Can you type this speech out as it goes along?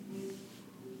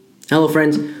Hello,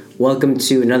 friends. Welcome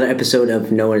to another episode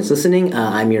of No One Is Listening.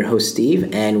 I'm your host,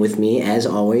 Steve, and with me, as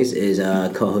always, is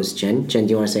co-host Jen. Jen,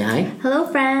 do you want to say hi? Hello,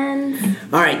 friends.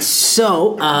 All right,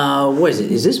 so, what is it?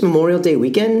 Is this Memorial Day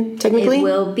weekend, technically? It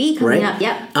will be coming up,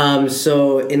 yep.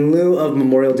 So, in lieu of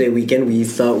Memorial Day weekend, we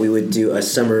thought we would do a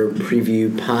summer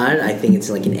preview pod. I think it's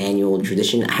like an annual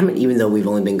tradition. I haven't, even though we've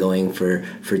only been going for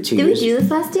 2 years. Did we do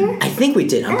this last year? I think we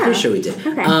did. I'm pretty sure we did.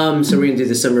 Okay. So we're going to do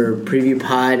the summer preview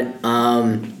pod.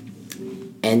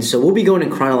 And so we'll be going in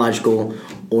chronological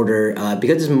order.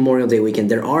 Because it's Memorial Day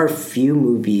weekend, there are a few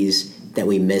movies that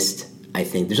we missed, I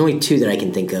think. There's only 2 that I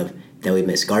can think of that we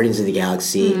missed. Guardians of the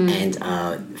Galaxy and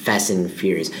Fast and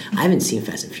Furious. I haven't seen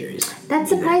Fast and Furious. That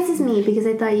surprises me because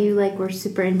I thought you were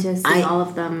super into seeing all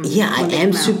of them. Yeah, I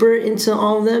am super into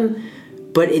all of them.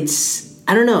 But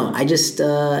I don't know. I just...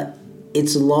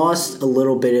 it's lost a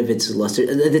little bit of its luster.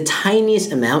 The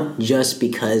tiniest amount just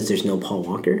because there's no Paul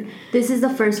Walker. This is the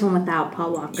first one without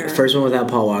Paul Walker. First one without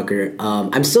Paul Walker.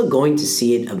 I'm still going to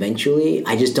see it eventually.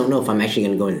 I just don't know if I'm actually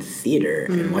going to go in the theater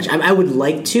and watch it. I would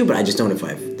like to, but I just don't know if I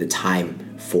have the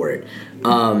time for it.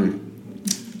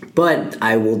 But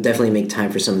I will definitely make time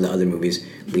for some of the other movies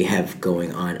we have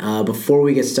going on. Before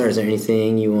we get started, is there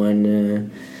anything you want to...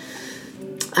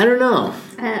 I don't know.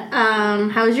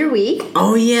 How was your week?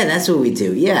 Oh, yeah, that's what we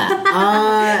do.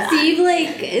 Yeah. Steve,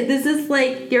 this is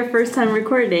your first time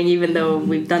recording, even though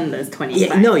we've done this 25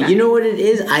 times. No, you know what it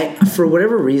is? For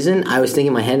whatever reason, I was thinking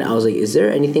in my head, I was like, is there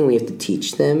anything we have to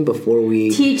teach them before we...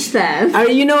 Teach them?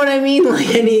 You know what I mean?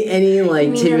 Any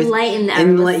enlighten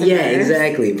them. Yeah,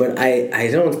 exactly. But I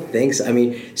don't think so. I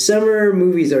mean, summer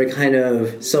movies are kind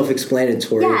of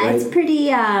self-explanatory, right? It's pretty...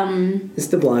 It's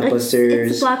the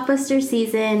blockbusters. It's blockbuster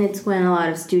season. It's when a lot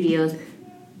of studios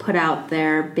put out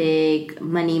their big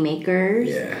money makers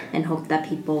and hope that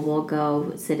people will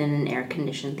go sit in an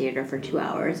air-conditioned theater for 2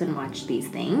 hours and watch these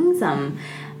things.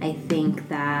 I think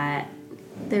that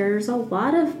there's a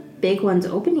lot of big ones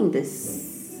opening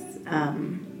this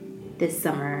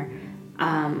summer.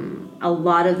 A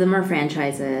lot of them are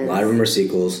franchises. A lot of them are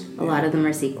sequels. A lot of them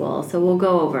are sequels. So we'll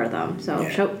go over them. So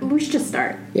we should just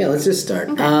start. Yeah, let's just start.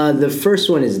 Okay. The first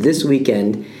one is this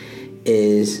weekend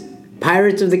is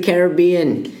Pirates of the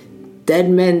Caribbean, Dead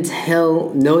Men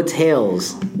Tell No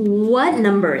Tales. What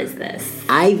number is this?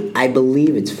 I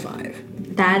believe it's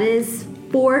 5. That is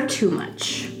 4 too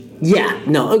much. Yeah,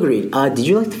 no, agreed. Did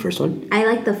you like the first one? I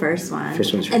like the first one.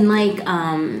 First one's and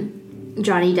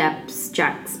Johnny Depp's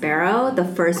Jack Sparrow, the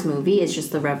first movie is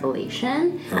just the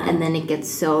revelation, and then it gets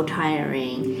so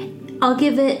tiring. I'll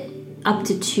give it up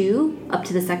to 2, up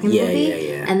to the second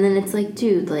movie, and then it's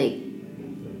dude,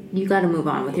 you got to move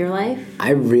on with your life. I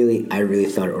really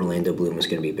thought Orlando Bloom was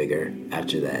going to be bigger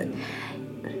after that.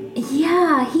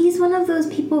 Yeah, he's one of those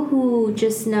people who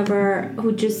just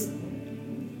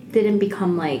didn't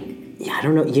become Yeah, I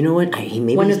don't know. You know what?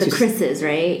 Maybe one of the Chris's,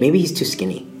 right? Maybe he's too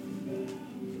skinny.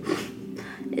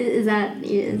 Is that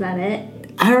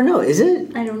it? I don't know. Is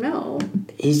it? I don't know.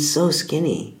 He's so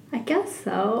skinny. I guess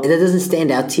so. That doesn't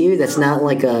stand out to you? That's not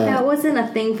like a... That wasn't a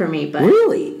thing for me, but...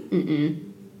 Really?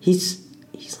 Mm-mm. He's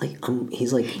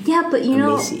yeah, but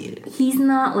emaciated. He's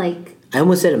not I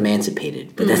almost said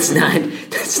emancipated, but that's not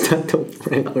the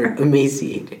right word.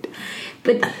 Emaciated.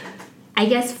 But I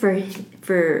guess for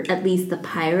at least the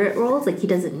pirate roles, he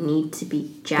doesn't need to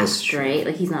be jacked, right?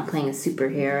 He's not playing a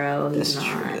superhero.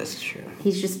 That's true.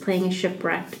 He's just playing a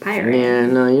shipwrecked pirate. Yeah,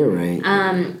 no, you're right.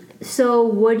 So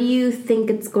what do you think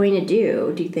it's going to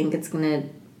do? Do you think it's going to...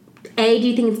 A, do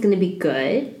you think it's going to be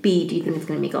good? B, do you think it's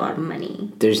going to make a lot of money?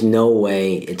 There's no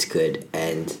way it's good,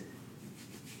 and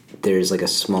there's a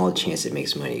small chance it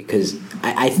makes money. Because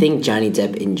I think Johnny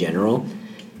Depp in general,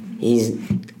 here's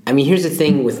the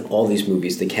thing with all these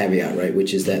movies, the caveat, right?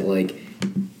 Which is that,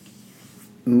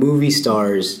 movie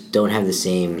stars don't have the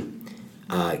same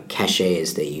cachet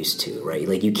as they used to, right?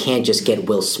 You can't just get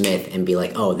Will Smith and be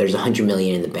oh, there's $100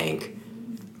 million in the bank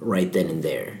right then and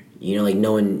there.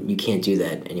 No one, you can't do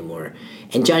that anymore.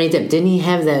 And Johnny Depp, didn't he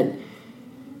have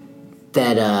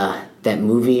that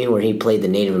movie where he played the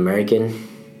Native American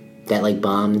that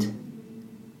bombed?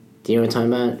 Do you know what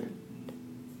I'm talking about?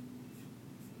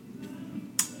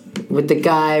 With the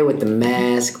guy with the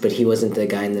mask, but he wasn't the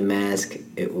guy in the mask.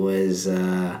 It was, you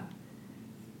know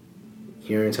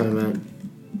what I'm talking about?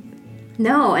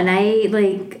 No, and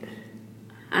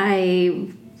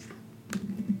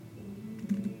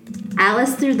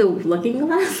Alice through the looking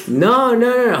glass? No. Hold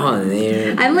on.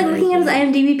 I'm looking at his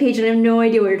IMDb page and I have no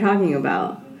idea what you're talking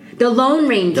about. The Lone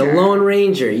Ranger. The Lone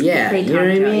Ranger, yeah. You know what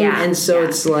I mean? Yeah, and so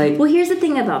it's Well, here's the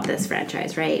thing about this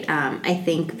franchise, right? I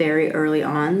think very early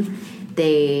on,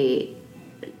 they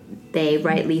they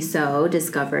rightly so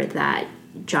discovered that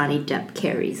Johnny Depp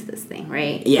carries this thing,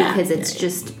 right? Yeah. Because it's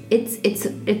just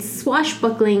it's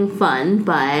swashbuckling fun,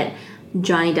 but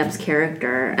Johnny Depp's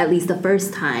character, at least the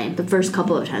first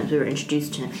couple of times we were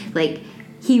introduced to him, like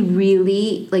he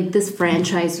really this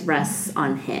franchise rests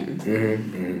on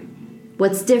him.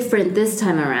 What's different this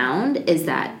time around is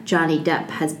that Johnny Depp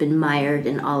has been mired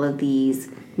in all of these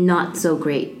not so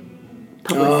great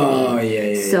publicity. Oh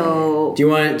yeah. So do you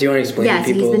want to explain? Yeah,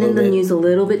 so he's been in the news a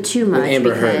little bit too much. With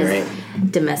Amber Heard, because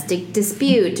right? Domestic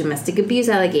dispute, domestic abuse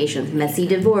allegations, messy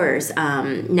divorce.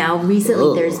 Now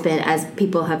recently, there's been, as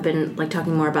people have been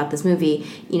talking more about this movie,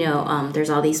 there's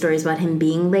all these stories about him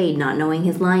being late, not knowing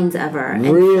his lines ever,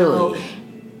 Really?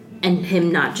 and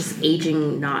him not just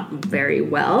aging not very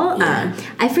well. Yeah.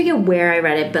 I forget where I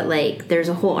read it, but there's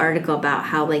a whole article about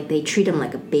how they treat him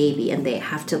like a baby, and they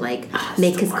have to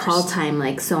make his call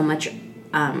time so much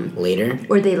later,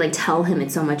 or they tell him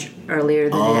it's so much earlier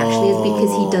than it actually is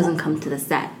because he doesn't come to the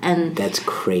set. And that's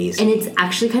crazy. And it's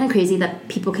actually kind of crazy that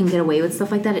people can get away with stuff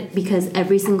like that, because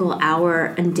every single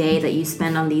hour and day that you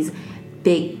spend on these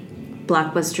big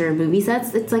blockbuster movie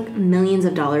sets, it's millions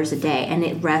of dollars a day, and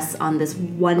it rests on this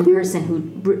one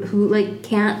person who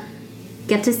can't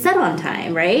get to set on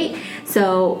time, right?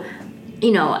 So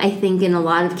I think in a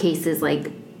lot of cases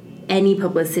any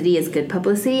publicity is good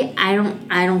publicity. I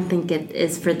don't think it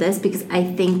is for this, because I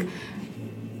think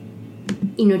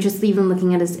just even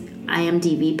looking at his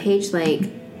IMDb page,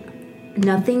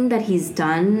 nothing that he's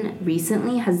done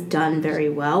recently has done very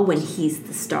well when he's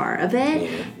the star of it.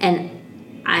 Yeah. And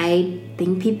I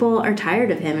think people are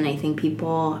tired of him, and I think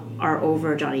people are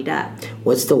over Johnny Depp.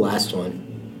 What's the last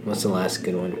one? What's the last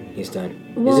good one he's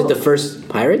done? Well, is it the first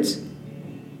Pirates?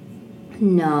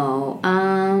 No.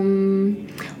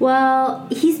 Well,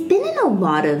 he's been in a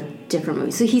lot of different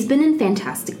movies. So he's been in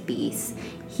Fantastic Beasts.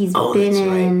 He's been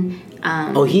in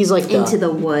he's Into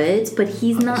the Woods, but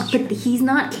he's not. But he's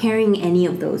not carrying any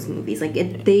of those movies.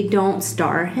 They don't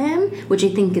star him, which I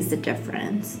think is the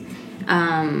difference.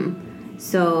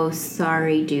 So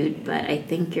sorry, dude, but I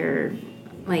think you're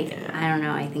I don't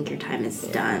know. I think your time is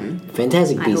done.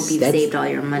 Fantastic Beasts. I hope you've saved all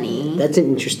your money. That's an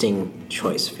interesting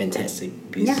choice.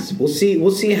 Fantastic Beasts. Yeah.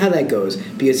 We'll see how that goes,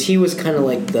 because he was kind of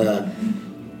the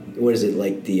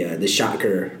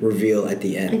shocker reveal at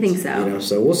the end. I think so.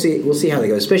 So we'll see how that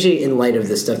goes, especially in light of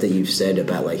the stuff that you've said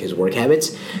about his work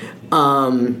habits.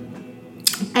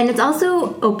 And it's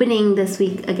also opening this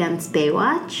week against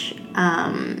Baywatch.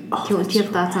 Do you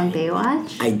have thoughts on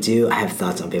Baywatch? I do. I have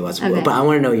thoughts on Baywatch, okay. But I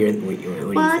want to know your.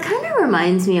 Well, it kind of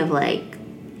reminds me of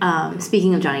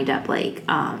speaking of Johnny Depp,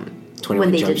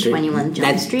 when they did 21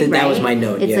 Jump Street, right? That was my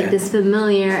note. It's this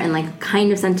familiar and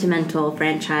kind of sentimental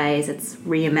franchise. It's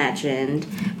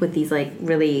reimagined with these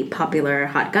really popular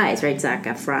hot guys, right? Zac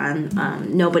Efron.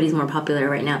 Nobody's more popular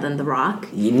right now than The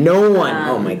Rock. No one.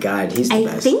 Oh my God, he's the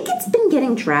best. I think it's been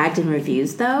getting dragged in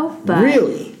reviews though. But,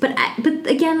 really? But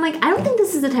again, I don't think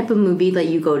this is the type of movie that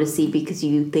you go to see because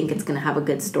you think it's going to have a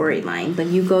good storyline.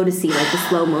 You go to see the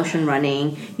slow motion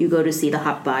running. You go to see the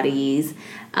hot bodies.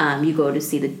 You go to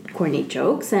see the corny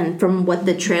jokes, and from what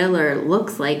the trailer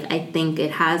looks like, I think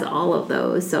it has all of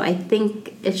those. So I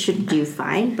think it should do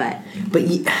fine. But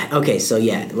okay, so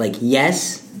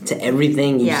yes to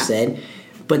everything you said.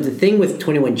 But the thing with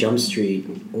 21 Jump Street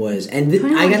was, and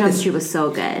 21 Jump Street was so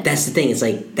good. That's the thing. It's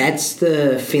that's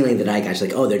the feeling that I got. It's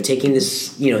they're taking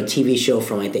this TV show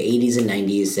from the 80s and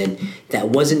 90s, and that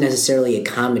wasn't necessarily a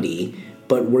comedy,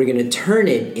 but we're gonna turn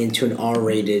it into an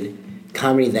R-rated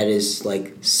comedy that is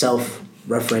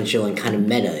self-referential and kind of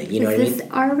meta. You know what I mean? Is this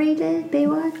R-rated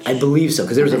Baywatch? I believe so,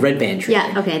 because there was a red band trailer.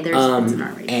 Yeah. Okay. There's it's an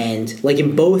R-rated. And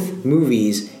in both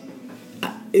movies,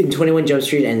 in 21 Jump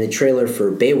Street and the trailer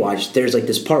for Baywatch, there's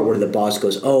this part where the boss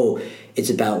goes, "Oh, it's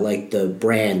about the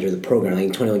brand or the program."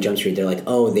 In 21 Jump Street, they're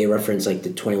they reference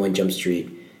the 21 Jump Street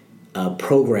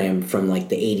program from the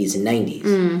 80s and 90s.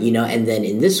 And then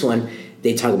in this one,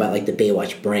 they talk about the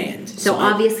Baywatch brand. So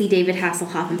obviously David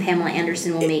Hasselhoff and Pamela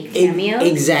Anderson will make cameos.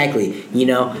 Exactly.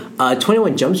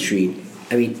 21 Jump Street,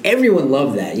 I mean, everyone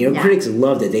loved that. Critics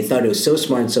loved it. They thought it was so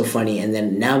smart and so funny. And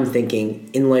then now I'm thinking,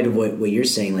 in light of what you're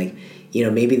saying,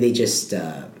 maybe they just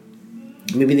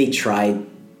maybe they tried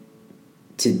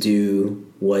to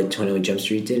do what 21 Jump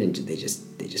Street did, and they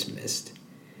just missed.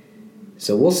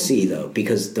 So we'll see, though,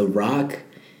 because The Rock,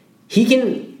 he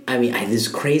can. I mean, this is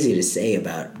crazy to say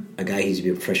about a guy who used to be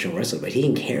a professional wrestler, but he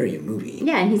can carry a movie.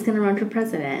 Yeah, and he's going to run for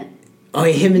president. Oh,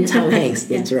 him and Tom Hanks.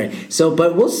 That's right. So,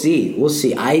 but we'll see. We'll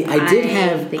see. I did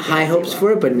have high hopes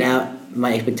for it, but now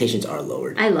my expectations are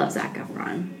lowered. I love Zac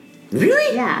Efron.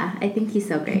 Really? Yeah, I think he's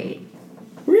so great.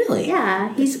 Really? Really?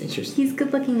 Yeah, That's interesting. he's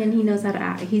good looking and he knows how to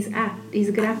act. He's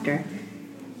a good actor.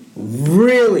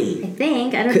 Really? I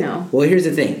think. I don't know. Well, here's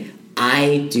the thing.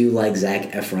 I do like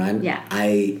Zac Efron. Yeah.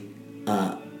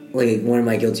 Like one of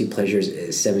my guilty pleasures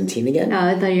is 17 again. Oh,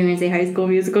 I thought you were going to say High School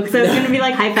Musical because I was going to be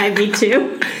like, high five me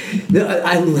too. No,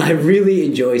 I really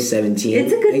enjoy 17.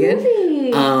 It's a good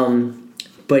movie.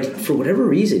 But for whatever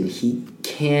reason, he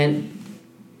can't.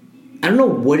 I don't know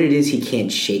what it is he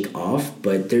can't shake off,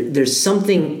 but there's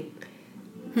something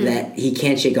that he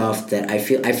can't shake off that I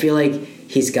feel like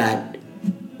he's got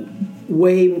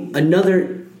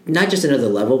not just another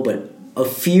level, but a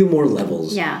few more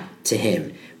levels to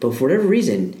him. But for whatever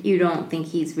reason, you don't think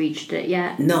he's reached it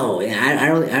yet? No, I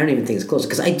don't even think it's close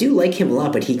because I do like him a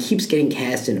lot, but he keeps getting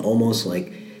cast in almost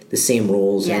like the same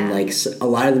roles and like a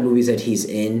lot of the movies that he's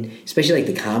in, especially like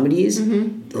the comedies,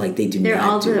 like they're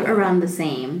all around the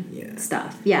same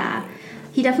stuff. Yeah,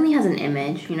 he definitely has an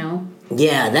image, you know.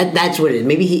 Yeah, that's what it is.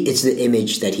 Maybe it's the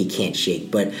image that he can't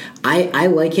shake. But I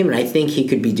like him, and I think he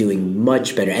could be doing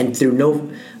much better. And through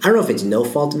I don't know if it's no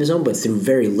fault of his own, but through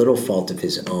very little fault of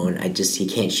his own, he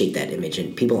can't shake that image,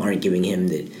 and people aren't giving him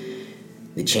the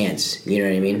chance. You know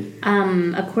what I mean?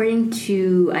 According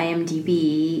to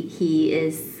IMDb, he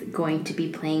is going to be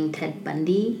playing Ted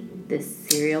Bundy, this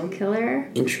serial killer.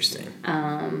 Interesting.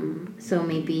 So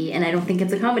maybe, and I don't think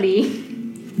it's a comedy.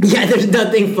 Yeah, there's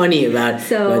nothing funny about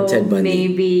Ted Bundy.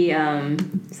 Maybe,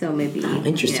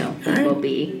 interesting. He will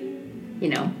be,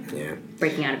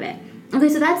 breaking out of it. Okay,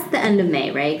 so that's the end of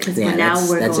May, right? Because now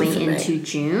we're going into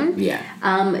June. Yeah.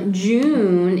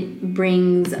 June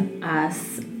brings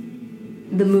us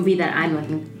the movie that I'm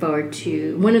looking forward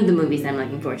to. One of the movies I'm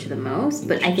looking forward to the most,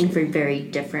 but I think for very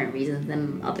different reasons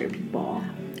than other people.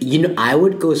 I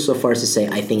would go so far as to say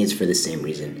I think it's for the same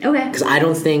reason. Okay. Because I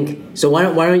don't think... So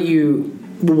why are you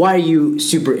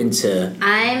super into...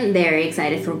 I'm very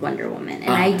excited for Wonder Woman.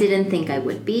 And I didn't think I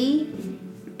would be.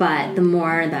 But the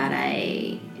more that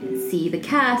I see the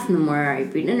cast and the more I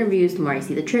read interviews, the more I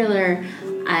see the trailer,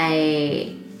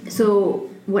 I'm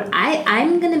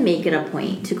going to make it a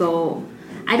point to go...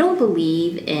 I don't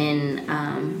believe in,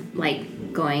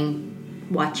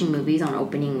 watching movies on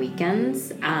opening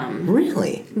weekends.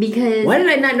 Really? Because... Why did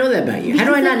I not know that about you? How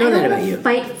do I not know that about you?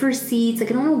 Fight for seats. Like,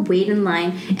 I don't want to wait in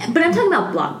line. But I'm talking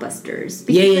about blockbusters.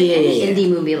 Because any indie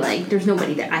movie, like, there's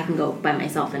nobody that I can go by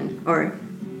myself or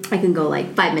I can go,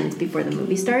 5 minutes before the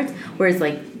movie starts. Whereas,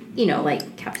 like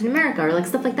Captain America or,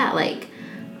 stuff like that,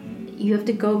 you have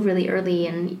to go really early.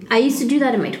 And I used to do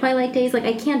that in my Twilight days.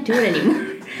 I can't do it anymore.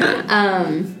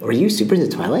 Were you super into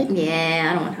Twilight?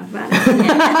 Yeah, I don't want to talk about it.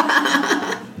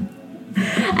 Yeah.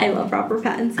 I love Robert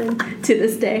Pattinson to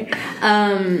this day.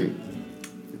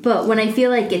 But when I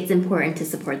feel like it's important to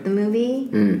support the movie,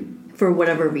 for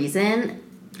whatever reason,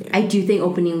 I do think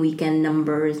opening weekend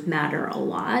numbers matter a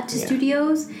lot to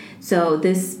studios. So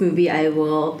this movie, I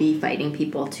will be fighting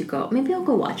people to go. Maybe I'll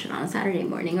go watch it on a Saturday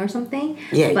morning or something.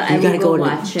 Yeah, but you gotta go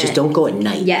watch it. Just don't go at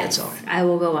night. Yes, that's all. I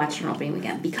will go watch it on opening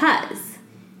weekend because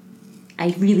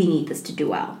I really need this to do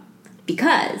well.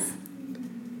 Because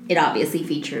it obviously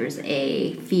features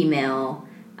a female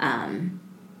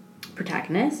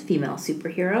protagonist, female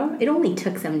superhero. It only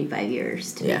took 75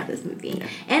 years to make this movie. Yeah.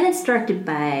 And it's directed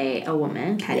by a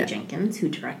woman, Patty Jenkins, who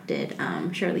directed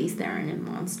Charlize Theron in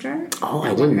Monster. Oh,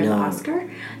 I didn't know. The Oscar.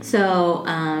 So,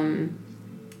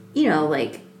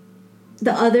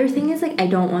 the other thing is, I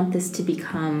don't want this to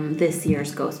become this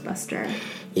year's Ghostbuster.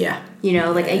 Yeah.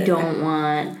 I don't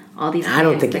want all these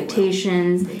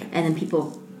expectations, and then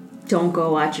people don't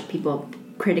go watch it, people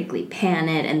critically pan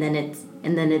it, and then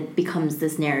it becomes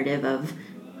this narrative of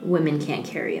women can't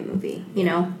carry a movie,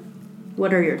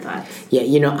 What are your thoughts?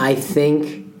 Yeah, I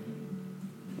think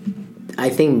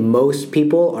most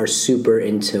people are super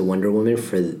into Wonder Woman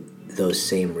for those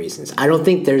same reasons. I don't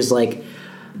think there's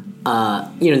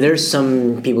there's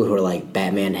some people who are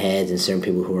Batman heads and certain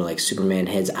people who are Superman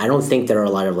heads. I don't think there are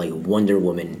a lot of Wonder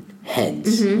Woman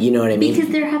heads. Mm-hmm. You know what I mean? Because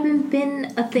there haven't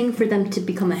been a thing for them to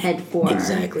become a head for.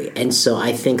 Exactly. And so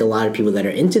I think a lot of people that are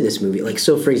into this movie,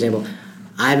 for example,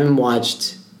 I didn't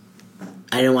watch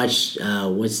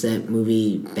what's that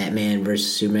movie, Batman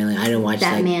versus Superman? I didn't watch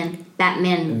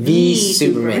Batman v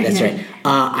Superman. That's right.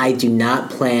 I do not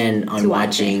plan on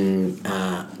watching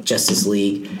Justice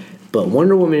League, but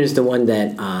Wonder Woman is the one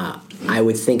that I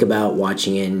would think about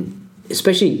watching in,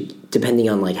 especially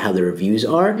depending on how the reviews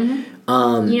are. Mm-hmm.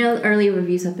 Early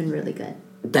reviews have been really good.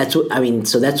 That's what I mean.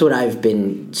 So that's what I've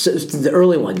been. So the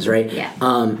early ones, right? Yeah.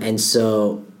 And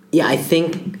so I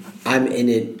think I'm in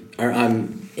it, or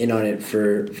I'm in on it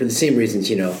for the same reasons.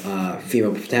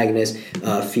 Female protagonist,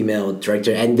 female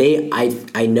director, and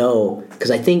I know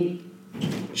because I think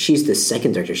she's the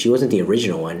second director. She wasn't the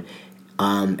original one.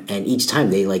 And each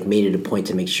time they like made it a point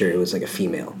to make sure it was like a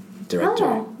female director.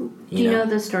 Oh, do you know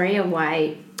the story of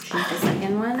why she's the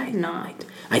second one?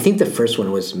 I think the first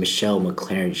one was Michelle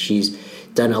MacLaren. She's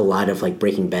done a lot of like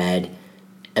Breaking Bad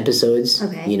episodes.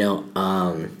 Okay. You know,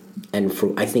 and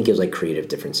I think it was like creative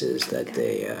differences that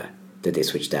they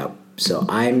switched out. So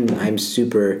I'm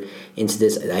super into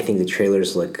this. I think the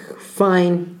trailers look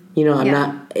fine. You know, I'm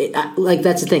not like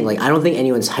that's the thing. Like I don't think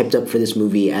anyone's hyped up for this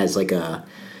movie as like an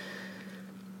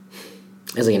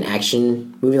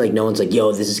action movie. Like no one's like,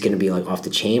 yo, this is gonna be like off the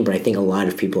chain. But I think a lot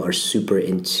of people are super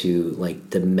into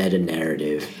like the meta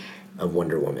narrative of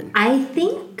Wonder Woman. I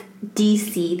think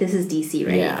DC, this is DC,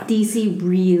 right? Yeah. DC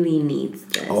really needs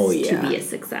this to be a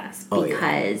success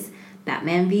because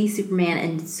Batman v Superman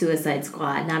and Suicide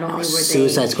Squad, not only were they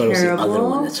Suicide Squad was the other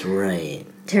one, that's right.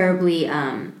 Terribly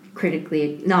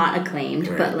critically not acclaimed,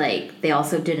 but like they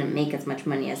also didn't make as much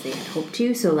money as they had hoped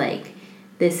to. So like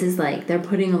this is like they're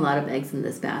putting a lot of eggs in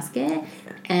this basket,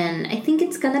 and I think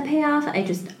it's gonna pay off. I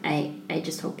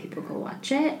just hope people go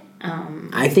watch it.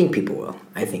 I think people will.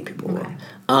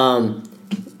 Will.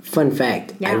 Fun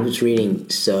fact: I was reading.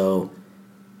 So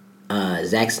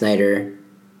Zack Snyder,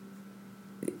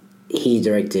 he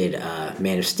directed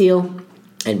Man of Steel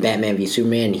and Batman v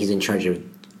Superman. He's in charge of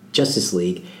Justice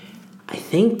League. I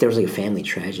think there was like a family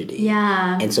tragedy.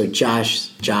 Yeah. And so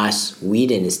Joss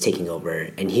Whedon is taking over,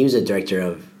 and he was a director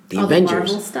of the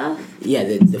Avengers. The Marvel stuff? Yeah,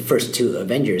 the first two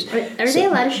Avengers. Are they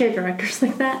allowed to share directors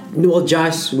like that? Well,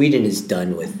 Joss Whedon is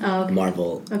done with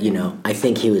Marvel. Okay. You know, I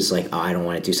think he was like, I don't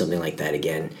want to do something like that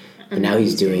again. But now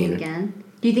he's doing it again.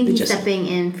 Do you think he's stepping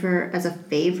in as a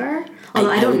favor?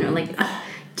 Although I don't know, like...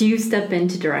 Do you step in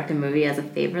to direct a movie as a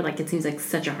favor? Like, it seems like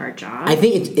such a hard job. I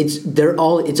think it's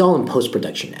all in post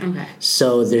production now. Okay.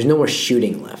 So there's no more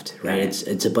shooting left, right?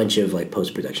 It's a bunch of like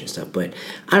post production stuff. But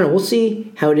I don't know. We'll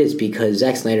see how it is because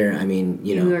Zack Snyder. I mean,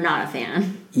 you know, you're not a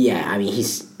fan. Yeah, I mean,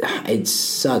 it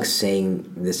sucks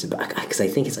saying this about because I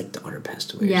think his like daughter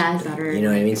passed away. Yeah, his daughter. You know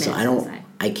what I mean? So I don't.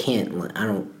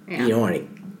 You don't want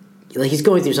to. Like he's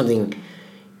going through something.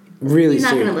 Really He's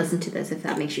not going to listen to this if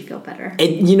that makes you feel better.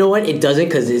 You know what? It doesn't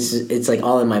because it's like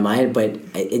all in my mind, but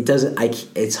it doesn't.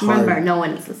 It's hard. Remember, no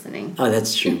one is listening. Oh,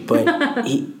 that's true. But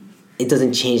it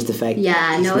doesn't change the fact.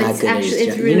 Yeah, he's no, not it's good actually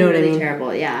it's really, you know what really I mean?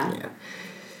 terrible. Yeah.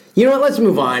 You know what? Let's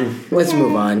move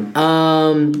on.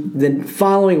 The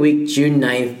following week, June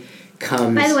 9th,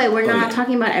 comes. By the way, we're not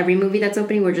talking about every movie that's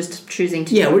opening. We're just choosing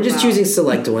to. Yeah, we're just choosing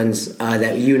select ones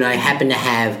that you and I happen to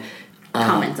have.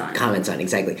 Comments on,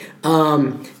 exactly.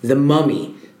 The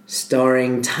Mummy,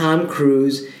 starring Tom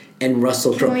Cruise and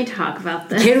Russell Crowe. Can we talk about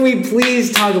this? Can we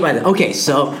please talk about it? Okay,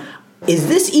 so is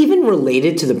this even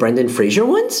related to the Brendan Fraser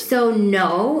ones? So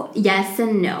no, yes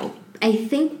and no. I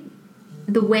think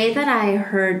the way that I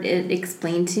heard it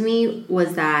explained to me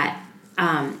was that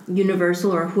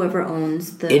Universal or whoever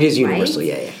owns the it is Universal,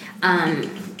 rights,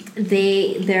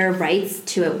 their rights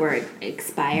to it were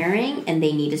expiring and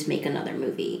they needed to make another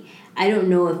movie. I don't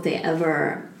know if they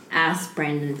ever asked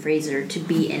Brendan Fraser to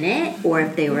be in it or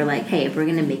if they were like, hey, if we're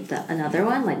going to make another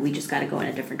one, like we just got to go in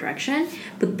a different direction.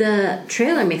 But the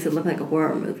trailer makes it look like a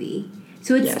horror movie.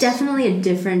 So it's definitely a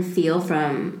different feel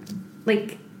from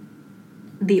like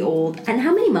the old. And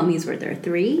how many mummies were there?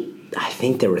 3? I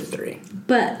think there were 3.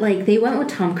 But like they went with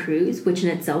Tom Cruise, which in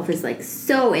itself is like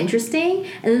so interesting.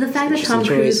 And then the fact that Tom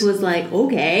Cruise was like,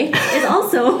 okay, is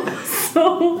also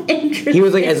so interesting. He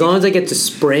was like, as long as I get to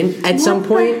sprint at some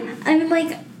point. I mean,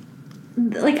 like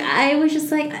I was just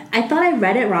like, I thought I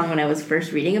read it wrong when I was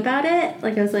first reading about it.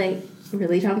 Like I was like,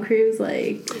 really, Tom Cruise?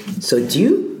 Like. So do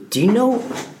you know?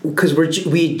 Because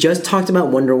we just talked about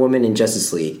Wonder Woman and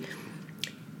Justice League.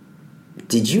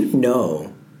 Did you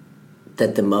know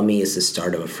that The Mummy is the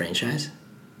start of a franchise?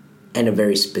 And a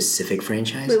very specific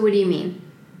franchise? Wait, what do you mean?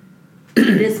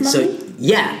 This Mummy? So,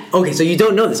 yeah. Okay, so you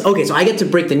don't know this. Okay, so I get to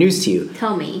break the news to you.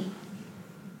 Tell me.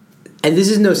 And this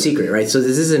is no secret, right? So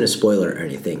this isn't a spoiler or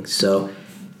anything. So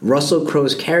Russell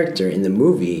Crowe's character in the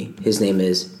movie, his name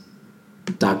is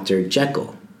Dr.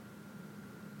 Jekyll.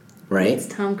 Right? What's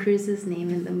Tom Cruise's name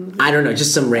in the movie? I don't know,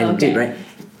 just some random dude, right?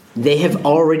 They have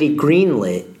already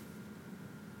greenlit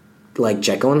like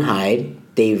Jekyll and Hyde.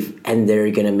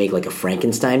 They're gonna make like a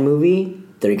Frankenstein movie.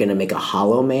 They're gonna make a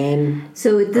Hollow Man.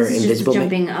 So this is just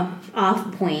jumping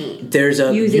off point. There's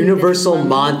a Universal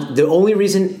The only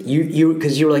reason you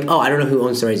because you were like, oh, I don't know who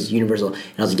owns the rights to Universal, and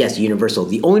I was like, yes, Universal.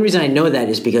 The only reason I know that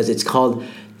is because it's called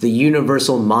the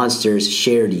Universal Monsters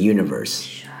Shared Universe.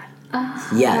 Shut up.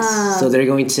 Yes. So they're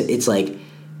going to. It's like,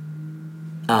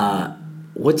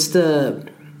 what's the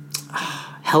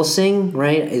Helsing?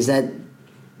 Right? Is that?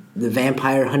 the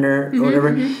vampire hunter or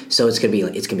whatever. So it's gonna be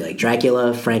like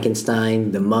Dracula,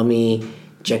 Frankenstein, the Mummy,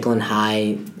 Jekyll and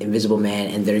Hyde, Invisible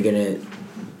Man, and they're gonna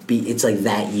be. It's like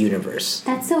that universe.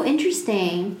 That's so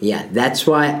interesting. Yeah, that's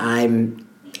why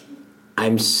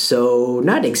I'm so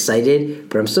not excited,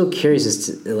 but I'm so curious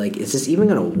as to like, is this even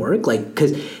gonna work? Like,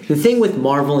 because the thing with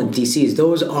Marvel and DC is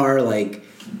those are like,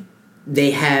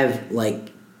 they have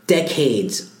like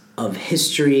decades of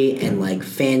history and like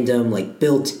fandom like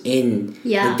built in.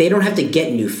 Yeah, like, they don't have to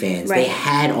get new fans. Right. They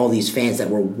had all these fans that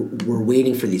were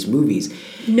waiting for these movies.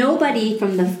 Nobody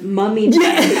from the Mummy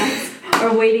podcast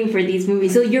are waiting for these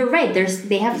movies. So you're right.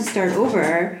 They have to start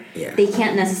over. Yeah. They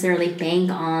can't necessarily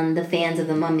bank on the fans of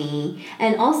the Mummy.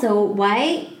 And also,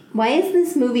 why is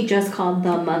this movie just called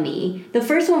The Mummy? The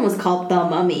first one was called The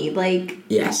Mummy. Like,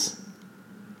 Yes.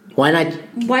 Why not?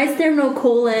 why is there no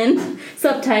colon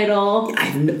subtitle?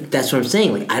 That's what I'm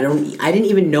saying. Like, I didn't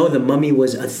even know the Mummy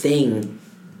was a thing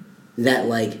that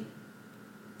like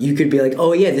you could be like,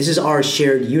 oh yeah, this is our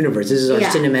shared universe. This is our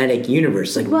cinematic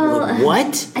universe. Like, like,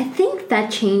 what? I think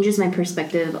that changes my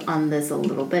perspective on this a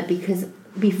little bit, because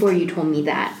before you told me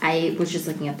that, I was just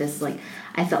looking at this like,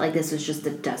 I felt like this was just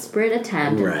a desperate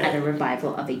attempt at a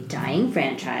revival of a dying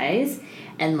franchise.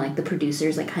 And, like, the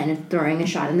producers, like, kind of throwing a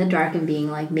shot in the dark and being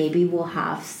like, maybe we'll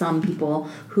have some people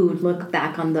who look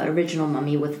back on the original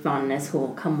Mummy with fondness who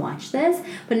will come watch this.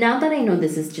 But now that I know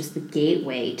this is just the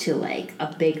gateway to, like,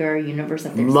 a bigger universe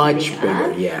that they're setting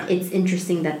up, it's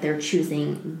interesting that they're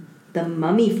choosing the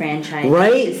Mummy franchise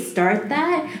to start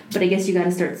that. But I guess you got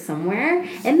to start somewhere.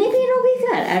 And maybe it'll be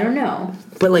good. I don't know.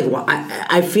 But, like,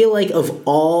 I feel like of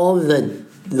all the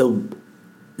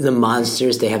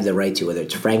monsters they have the right to, whether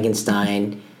it's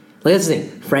Frankenstein, like that's the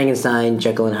thing, Frankenstein,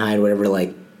 Jekyll and Hyde, whatever,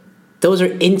 like those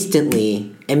are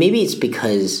instantly, and maybe it's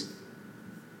because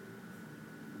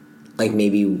like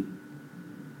maybe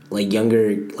like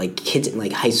younger like kids in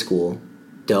like high school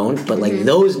don't, but like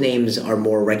those names are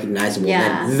more recognizable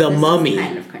than the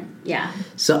Mummy.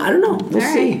 So I don't know.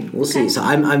 We'll see. So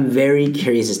I'm very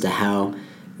curious as to how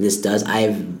this does. I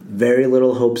have very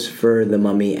little hopes for the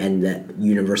Mummy and the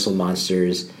Universal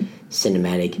Monsters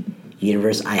cinematic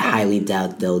universe. I highly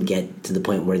doubt they'll get to the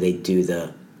point where they do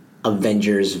the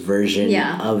Avengers version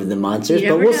of the monsters,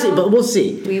 but we'll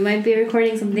see. We might be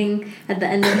recording something at the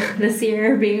end of this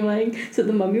year being like, so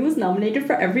the Mummy was nominated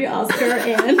for every Oscar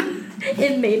and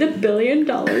it made $1 billion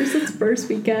its first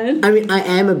weekend. I mean, I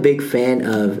am a big fan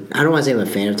of, I don't want to say I'm a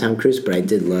fan of Tom Cruise, but I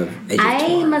did love Edge of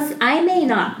Tomorrow. I may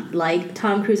not like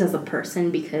Tom Cruise as a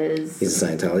person because he's a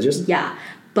Scientologist? Yeah,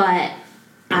 but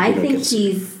I think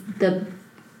he's the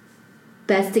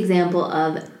best example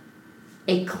of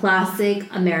a classic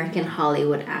American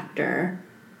Hollywood actor.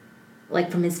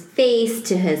 Like, from his face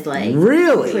to his, like,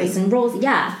 choice and roles.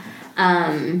 Yeah.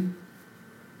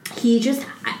 He just,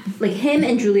 like, him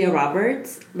and Julia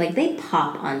Roberts, like, they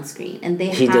pop on screen. And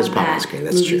he have that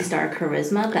movie star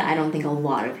charisma that I don't think a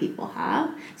lot of people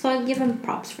have. So I give him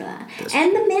props for that.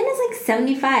 And the man is, like,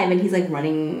 75 and he's, like,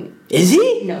 running. Is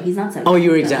he? No, he's not 75. Oh,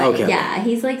 you were exactly. Okay. Yeah,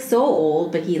 he's, like, so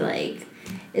old, but he, like,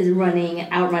 is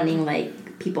outrunning,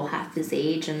 like, people half his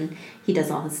age, and he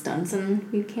does all his stunts, and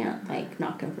you can't, like,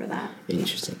 knock him for that.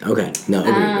 Interesting. Okay. No,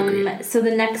 agreed. So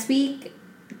the next week,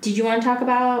 did you want to talk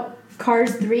about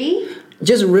Cars 3?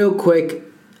 Just real quick,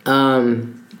 I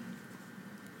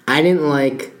didn't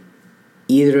like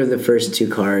either of the first two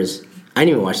Cars. I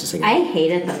didn't even watch the second one. I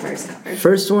hated the first Cars.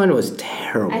 First one was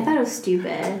terrible. I thought it was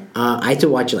stupid. I had to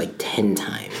watch it like 10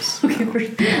 times.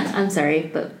 I'm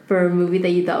sorry, but for a movie that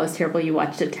you thought was terrible, you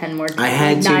watched it 10 more times. I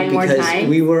had to 9 more because times.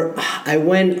 I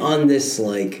went on this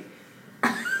trip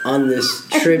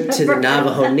to the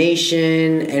Navajo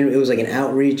Nation, and it was like an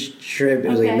outreach trip. It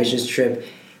was like a missions trip.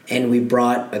 And we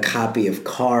brought a copy of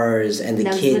Cars, and the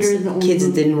kids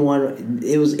didn't want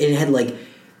it had like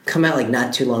come out like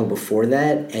not too long before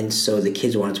that, and so the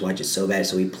kids wanted to watch it so bad,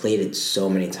 so we played it so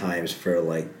many times for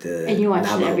like the and you watched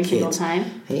Navajo it every kids. Single time.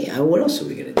 Hey, what else are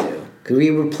we gonna do? Because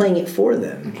we were playing it for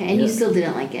them. Okay, and you still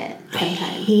didn't like it 10 times. I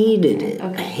hated it.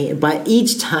 Okay. But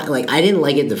each time, like, I didn't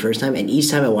like it the first time, and each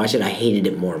time I watched it, I hated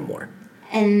it more and more.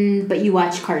 But you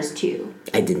watched Cars 2.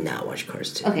 I did not watch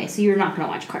Cars 2. Okay, so you're not going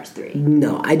to watch Cars 3.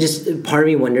 No, part of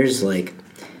me wonders, like,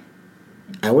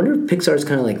 I wonder if Pixar's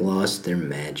kind of, like, lost their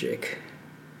magic.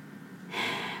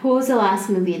 What was the last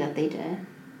movie that they did?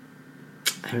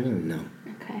 I don't even know.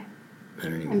 Okay. I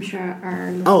don't even I'm sure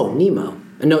our... Oh, Nemo.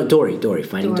 No, Dory.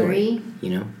 Finding Dory.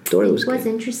 You know? Dory was good. It was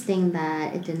interesting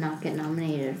that it did not get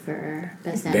nominated for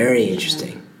Best Animation. Very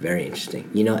interesting. Very interesting.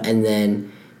 You know, and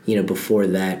then, you know, before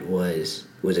that was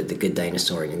it The Good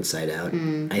Dinosaur and Inside Out,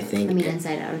 I think. I mean,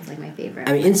 Inside Out is, like, my favorite.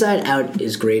 I mean, Inside Out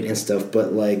is great and stuff,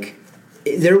 but, like,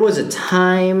 there was a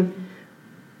time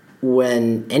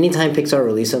when anytime Pixar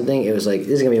released something, it was like, this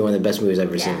is going to be one of the best movies I've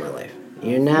ever seen in my life. Now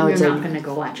You're it's not like, going to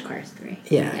go watch Cars 3.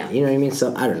 Yeah, you know what I mean?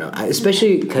 So, I don't know.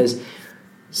 Especially because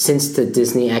since the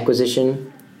Disney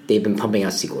acquisition, they've been pumping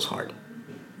out sequels hard.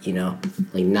 You know?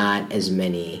 Like, not as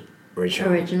many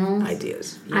originals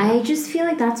ideas. You know? I just feel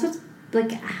like that's what's...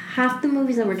 Like, half the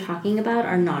movies that we're talking about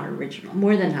are not original.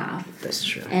 More than half. That's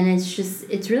true. And it's just...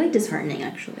 It's really disheartening,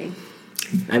 actually.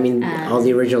 I mean, all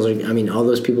the originals are... I mean, all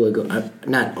those people that go...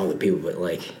 not all the people, but,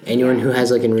 like, anyone who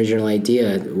has, like, an original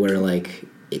idea where, like...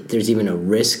 there's even a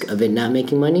risk of it not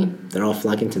making money, they're all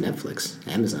flocking to Netflix,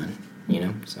 Amazon, you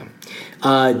know? So,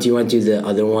 do you want to do the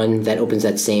other one that opens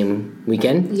that same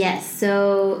weekend? Yes,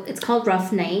 so it's called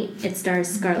Rough Night. It stars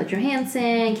Scarlett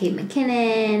Johansson, Kate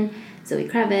McKinnon, Zoe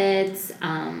Kravitz,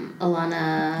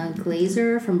 Alana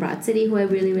Glazer from Broad City, who I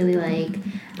really, really like.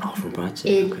 Oh, from Broad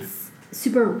City, It's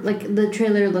super, like, the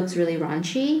trailer looks really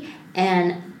raunchy,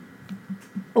 and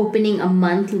opening a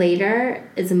month later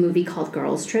is a movie called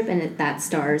Girls Trip, and that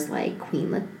stars, like, Queen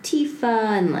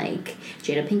Latifah and, like,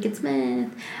 Jada Pinkett Smith.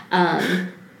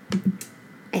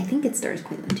 I think it stars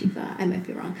Queen Latifah. I might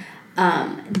be wrong.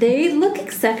 They look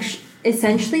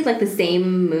essentially like the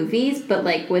same movies, but,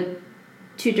 like, with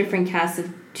two different casts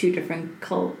of two different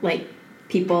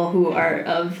people who are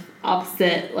of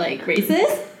opposite, like, races,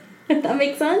 if that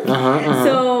makes sense.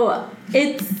 So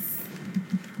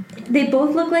they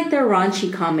both look like they're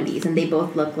raunchy comedies, and they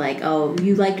both look like, oh,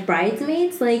 you liked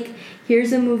Bridesmaids? Like,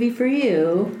 here's a movie for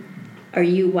you. Are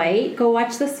you white? Go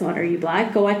watch this one. Are you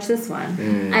black? Go watch this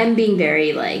one. I'm being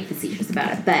very, like, facetious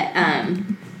about it. But,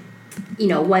 you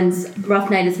know, one's Rough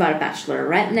Night is about a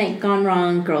bachelorette night gone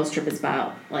wrong. Girls Trip is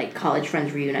about, like, college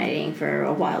friends reuniting for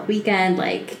a wild weekend.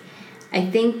 Like, I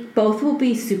think both will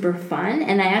be super fun,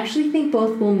 and I actually think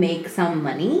both will make some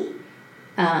money.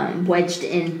 Wedged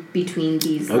in between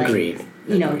these, like,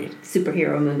 you know,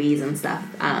 superhero movies and stuff.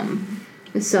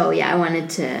 So, yeah, I wanted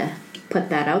to put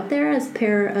that out there as a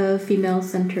pair of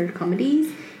female-centered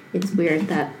comedies. It's weird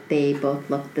that they both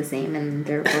look the same and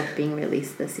they're both being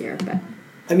released this year, but...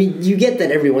 I mean, you get that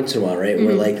every once in a while, right?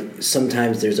 Where, like,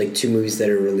 sometimes there's, like, two movies that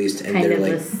are released and they're,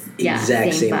 like,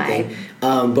 exact same thing.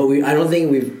 But I don't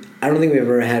think we've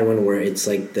ever had one where it's,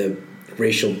 like, the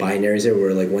racial binaries there,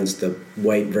 where, like, one's the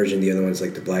white version, the other one's,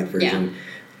 like, the black version.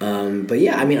 But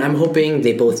yeah, I mean, I'm hoping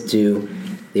they both do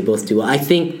well. I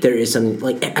think there is some,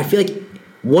 like, I feel like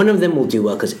one of them will do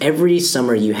well, because every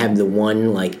summer you have the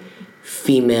one, like,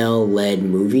 female-led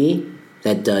movie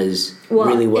that does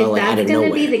really well, like, out of nowhere.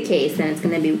 If that's going to be the case, then it's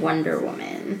going to be Wonder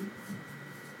Woman.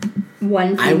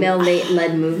 One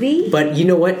female-led movie? But you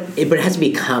know what? But it has to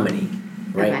be a comedy,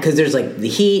 right? Because there's, like, The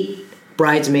Heat,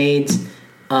 Bridesmaids...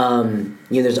 you know,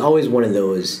 there's always one of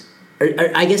those. Or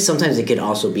I guess sometimes it could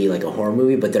also be like a horror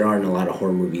movie, but there aren't a lot of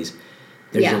horror movies.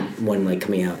 There's one, like,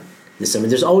 coming out this summer.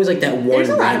 There's always, like, that one. There's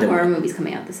a lot of horror movies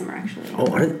coming out this summer, actually. Oh,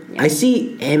 are there? Yeah. I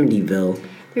see Amityville.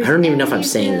 I don't even know if I'm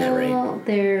saying that right.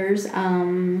 There's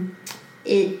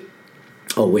it.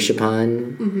 Oh, Wish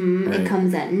Upon. Right. It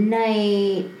Comes at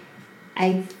Night.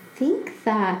 I think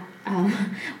that.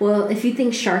 Well, if you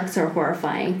think sharks are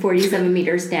horrifying, 47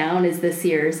 Meters Down is this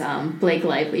year's Blake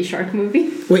Lively shark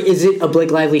movie. Wait, is it a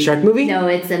Blake Lively shark movie? No,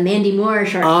 it's a Mandy Moore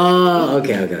shark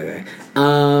movie. Okay.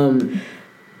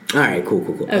 All right, cool.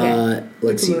 Okay.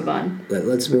 Let's move on.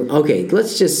 Let's move. Okay,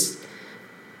 let's just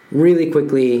really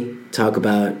quickly talk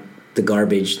about the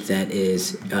garbage that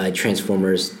is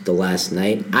Transformers: The Last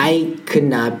Night. I could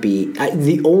not be...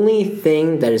 the only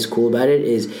thing that is cool about it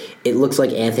is it looks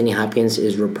like Anthony Hopkins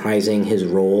is reprising his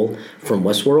role from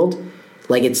Westworld.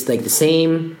 Like, it's like the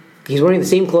same... He's wearing the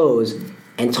same clothes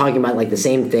and talking about, like, the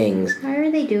same things. Why are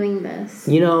they doing this?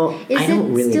 You know, I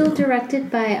don't really know. Is it still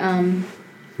directed by...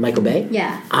 Michael Bay?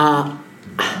 Yeah.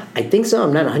 I think so.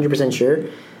 I'm not 100% sure.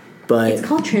 But it's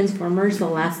called Transformers: The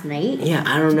Last Night. Yeah,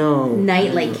 I don't know.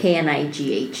 Night, like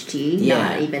K-N-I-G-H-T. Yeah.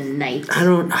 Not even night. I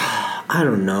don't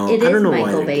know. It is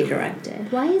Michael Bay directed.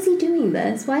 Why is he doing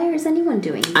this? Why is anyone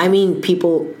doing this? I mean,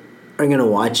 people are going to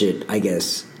watch it, I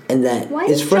guess. And that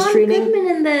is frustrating. John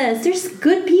Goodman in this? There's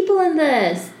good people in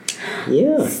this.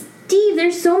 Yeah. Steve,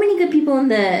 there's so many good people in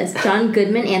this. John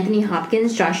Goodman, Anthony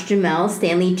Hopkins, Josh Jamel,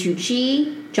 Stanley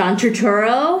Tucci, John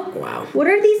Turturro. Wow. What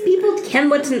are these people? Ken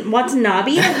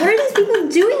Watanabe? What are these people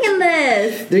doing in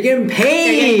this? They're getting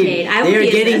paid. They are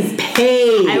getting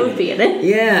paid. I would be in it.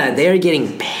 Yeah, they are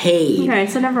getting paid. Okay,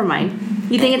 so never mind.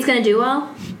 You think it's going to do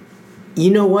well?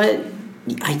 You know what?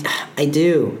 I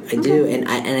do. And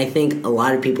I think a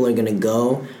lot of people are going to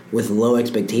go with low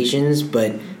expectations,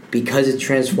 but because it's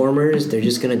Transformers, they're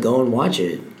just going to go and watch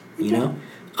it, you know?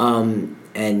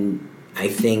 And I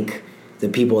think the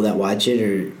people that watch it,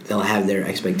 or they'll have their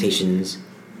expectations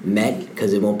met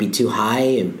because it won't be too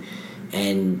high.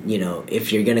 And you know,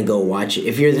 if you're gonna go watch it,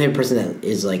 if you're the type of person that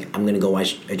is like, I'm gonna go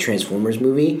watch a Transformers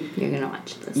movie, you're gonna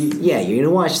watch this. You're gonna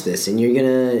watch this, and you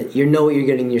know what you're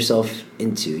getting yourself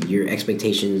into. Your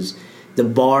expectations, the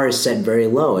bar is set very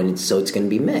low, and it's gonna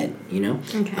be met. You know.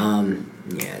 Okay.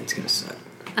 Yeah, it's gonna suck.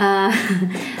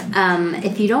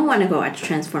 If you don't want to go watch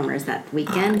Transformers that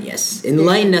weekend, yes,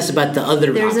 enlighten us about the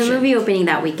other. There's option. a movie opening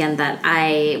that weekend that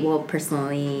I will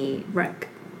personally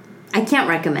I can't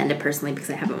recommend it personally because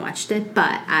I haven't watched it,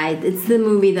 but it's the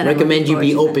movie that recommend you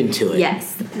be open to it.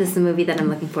 Yes, this is the movie that I'm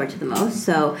looking forward to the most.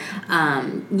 So,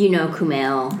 you know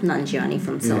Kumail Nanjiani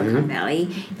from Silicon Valley.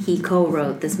 He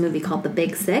co-wrote this movie called The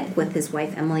Big Sick with his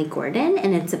wife Emily Gordon,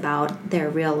 and it's about their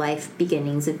real life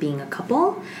beginnings of being a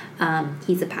couple.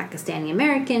 He's a Pakistani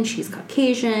American, she's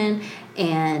Caucasian,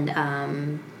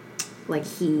 and like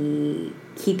he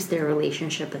keeps their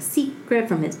relationship a secret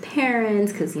from his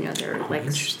parents because, you know, they're like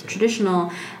traditional.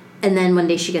 And then one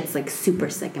day she gets like super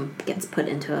sick and gets put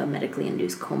into a medically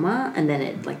induced coma, and then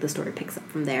it like the story picks up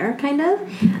from there, kind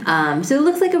of. So it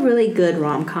looks like a really good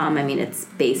rom-com. I mean, it's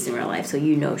based in real life, so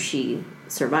you know she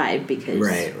survived because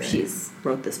she's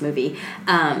wrote this movie.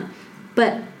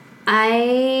 But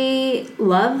I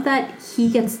love that he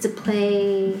gets to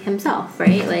play himself,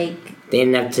 right? Like, they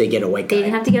didn't have to get a white guy. They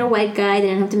didn't have to get a white guy. They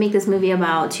didn't have to make this movie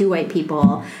about two white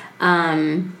people.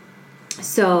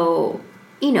 So,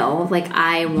 you know, like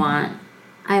I want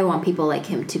people like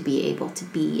him to be able to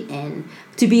be a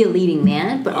leading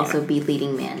man, but also be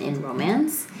leading man in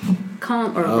romance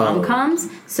rom-coms.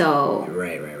 So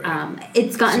right.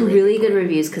 It's gotten really good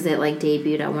reviews because it like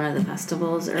debuted at one of the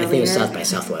festivals earlier. I think it was South by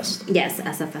Southwest. Yes,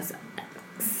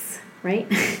 SFSX, right?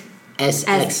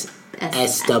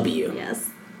 SW. Yes.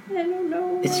 I don't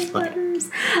know. It's fine.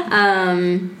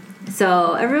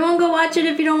 So everyone go watch it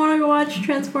if you don't want to go watch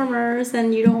Transformers,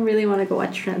 and you don't really want to go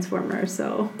watch Transformers.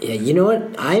 So yeah, you know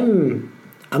what? I'm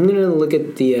gonna look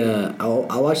at the.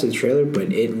 I'll watch the trailer,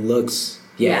 but it looks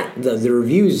the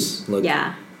reviews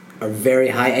are very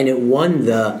high, and it won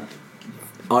the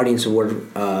Audience Award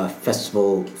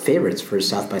Festival favorites for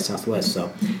South by Southwest.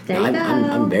 So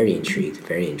I'm very intrigued.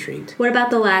 Very intrigued. What about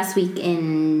the last week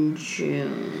in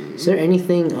June? Is there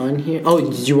anything on here?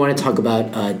 Oh, did you want to talk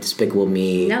about Despicable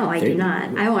Me? No, I do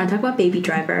not. I want to talk about Baby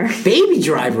Driver. Baby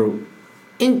Driver?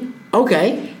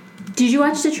 Okay. Did you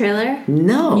watch the trailer?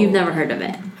 No. You've never heard of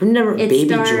it? I've never. Baby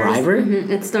Driver?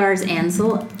 It stars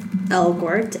Ansel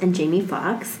Elgort and Jamie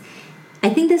Foxx. I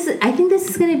think this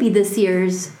is going to be this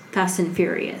year's Fast and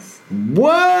Furious.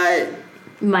 What?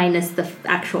 Minus the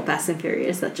actual Fast and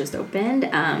Furious that just opened.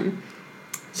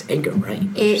 It's Edgar Wright.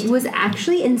 It was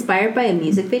actually inspired by a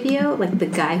music video. Like, the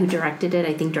guy who directed it,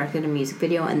 I think, directed a music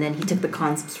video, and then he took the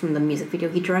concepts from the music video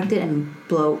he directed and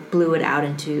blew it out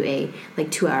into a, like,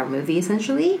 2-hour movie,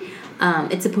 essentially.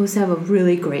 It's supposed to have a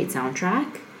really great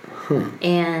soundtrack.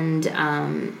 And I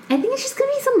think it's just going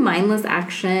to be some mindless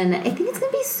action. I think it's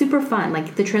going to be super fun.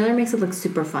 Like, the trailer makes it look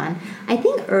super fun. I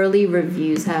think early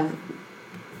reviews have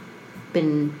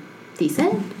been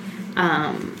decent.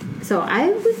 So I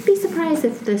would be surprised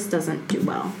if this doesn't do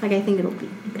well. Like, I think it'll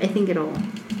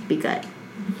be good.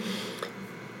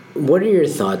 What are your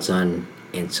thoughts on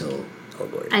Ansel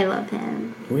Elgort? I love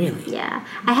him. Really? Yeah.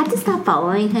 I had to stop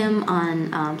following him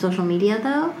on social media,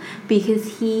 though,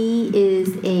 because he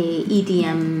is a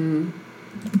EDM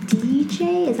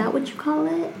DJ. Is that what you call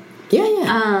it?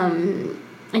 Yeah.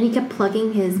 And he kept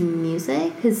plugging his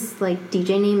music. His, like,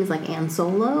 DJ name is, like,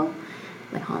 Ansolo.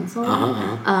 Like Han Solo.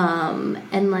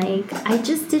 And, like, I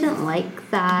just didn't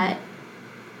like that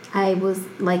I was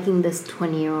liking this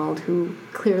 20-year-old who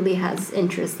clearly has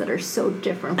interests that are so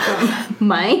different from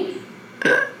mine.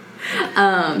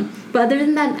 But other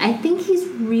than that, I think he's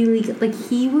really good. Like,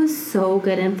 he was so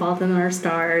good in Fault in Our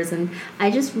Stars, and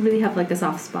I just really have, like, a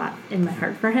soft spot in my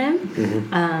heart for him.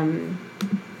 Mm-hmm.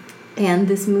 And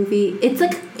this movie,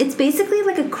 it's basically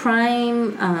like a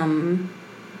crime,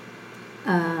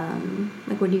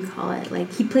 like, what do you call it?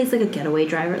 Like, he plays like a getaway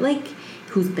driver, like,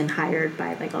 who's been hired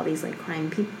by, like, all these, like, crime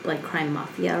people, like, crime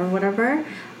mafia or whatever.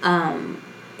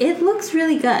 It looks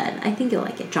really good. I think you'll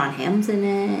like it. John Hamm's in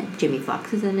it. Jamie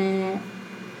Foxx is in it.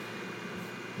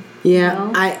 Yeah,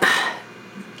 you know?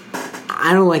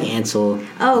 I don't like Ansel.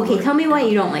 Oh, okay. Tell me why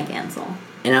you don't like Ansel.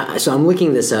 And so I'm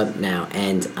looking this up now,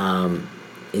 and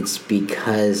it's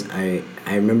because I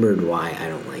remembered why I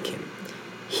don't like him.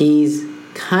 He's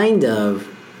kind of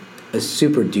a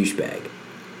super douchebag,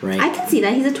 right? I can see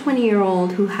that. He's a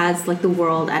 20-year-old who has, like, the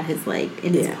world at his, like,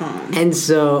 in his palm. And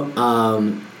so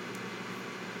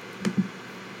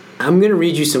I'm going to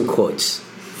read you some quotes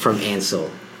from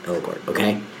Ansel Elgort.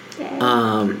 Okay. Yay.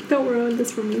 Don't ruin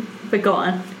this for me. But go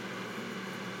on.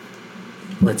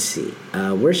 Let's see.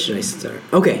 Where should I start?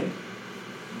 Okay.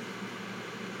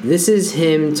 This is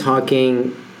him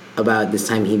talking about this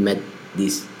time he met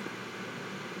these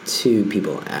two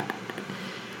people.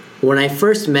 When I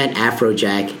first met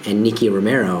Afrojack and Nicky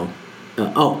Romero,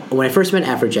 when I first met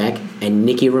Afrojack and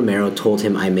Nicky Romero told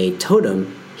him I made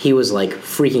Totem, he was like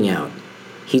freaking out.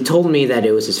 He told me that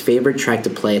it was his favorite track to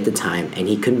play at the time, and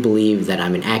he couldn't believe that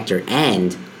I'm an actor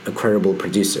and a credible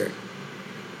producer.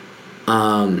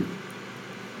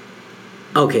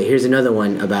 Okay, here's another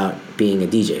one about being a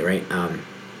DJ, right?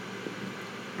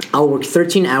 I'll work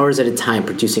 13 hours at a time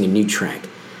producing a new track.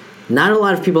 Not a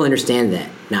lot of people understand that.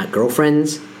 Not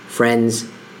girlfriends, friends,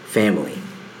 family.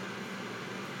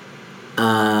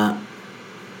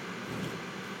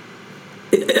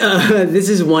 This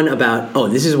is one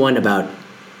about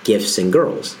gifts and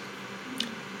girls.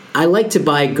 I like to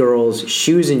buy girls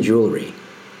shoes and jewelry.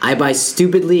 I buy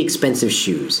stupidly expensive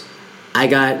shoes. I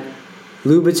got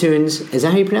Louboutins, is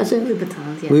that how you pronounce it?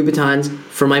 Louboutins, yeah. Louboutins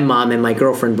for my mom and my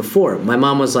girlfriend before. My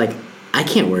mom was like, I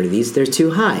can't wear these, they're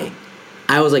too high.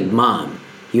 I was like, Mom,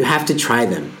 you have to try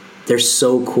them. They're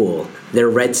so cool. They're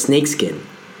red snakeskin.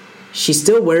 She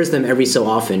still wears them every so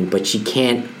often, but she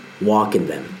can't walk in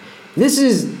them. This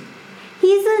is...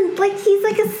 He's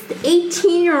like a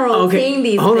 18-year-old saying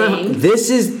these things. This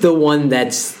is the one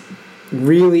that's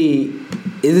really...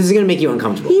 This is going to make you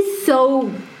uncomfortable. He's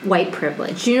so white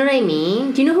privileged. Do you know what I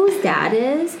mean? Do you know who his dad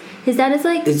is? His dad is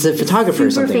like... It's a photographer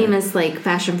or something. Super famous, like,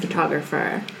 fashion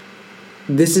photographer.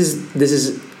 This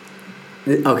is...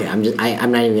 Okay, I'm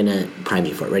not even going to prime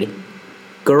you for it. Ready?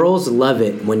 Girls love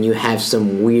it when you have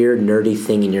some weird, nerdy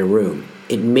thing in your room.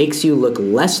 It makes you look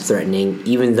less threatening,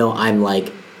 even though I'm,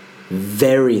 like,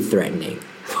 very threatening.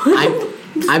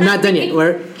 I'm not done yet.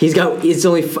 Where he's got... It's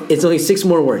only 6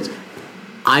 more words.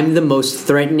 I'm the most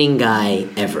threatening guy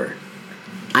ever.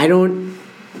 I don't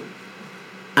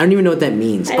even know what that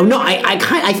means.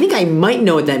 I think I might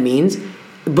know what that means,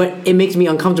 but it makes me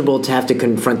uncomfortable to have to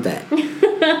confront that.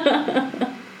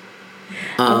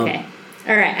 Okay.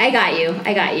 All right, I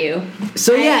got you.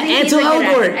 So yeah, Ansel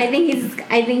Elgort. I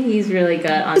think he's really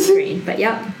good on screen. But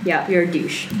yep, you're a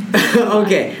douche.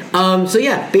 Okay. So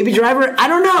yeah, Baby Driver. I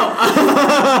don't know.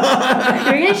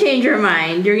 You're gonna change your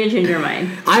mind.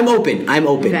 I'm open.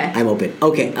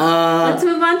 Okay. Let's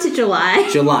move on to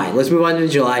July. Let's move on to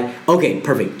July. Okay,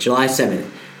 perfect. July 7th.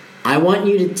 I want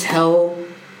you to tell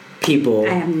people.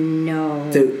 I have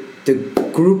no. The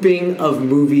grouping of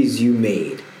movies you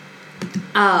made.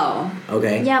 Oh.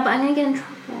 Okay. Yeah, but I'm gonna get in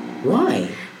trouble. Why?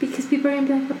 Because people are gonna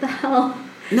be like, "What the hell?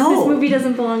 No. This movie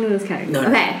doesn't belong to this category." No.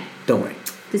 Okay. Don't worry.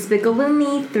 Despicable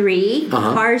Me 3,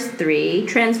 Cars 3,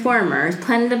 Transformers,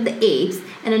 Planet of the Apes,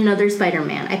 and another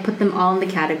Spider-Man. I put them all in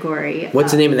the category.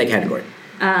 What's the name of that category?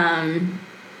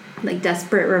 Like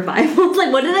Desperate Revival.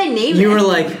 Like, what did I name it? You were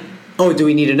like, oh, do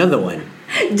we need another one?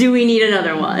 Do we need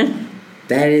another one?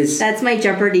 That's my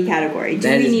Jeopardy category. Do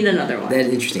we need another one? That is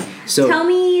interesting. So tell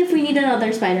me if we need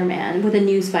another Spider-Man with a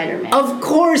new Spider-Man. Of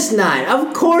course not.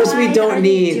 Of course we don't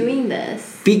need. Why are they doing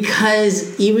this?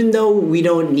 Because even though we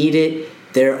don't need it,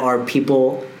 there are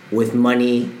people with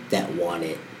money that want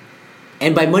it.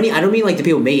 And by money, I don't mean like the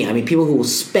people making it. I mean people who will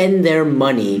spend their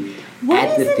money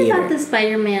at the theater. What is it about the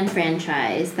Spider-Man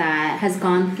franchise that has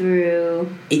gone through...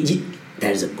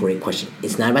 That is a great question.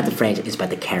 It's not about the franchise. It's about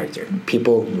the character.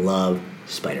 People love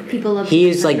Spider-Man. People love He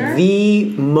is like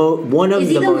the one of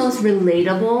the most... Is he the most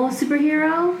relatable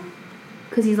superhero?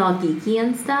 Because he's all geeky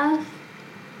and stuff?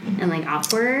 And like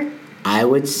awkward? I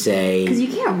would say... Because you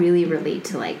can't really relate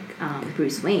to like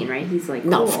Bruce Wayne, right? He's like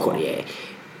cool. No, of course, yeah.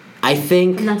 I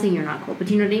think... I'm not saying you're not cool, but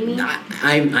do you know what I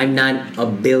mean? I'm not a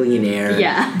billionaire.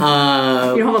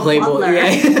 Yeah. You don't have a playboy.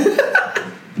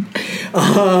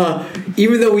 Yeah.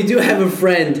 Even though we do have a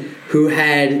friend who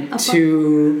had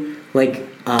two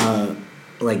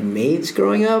maids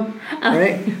growing up,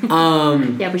 right?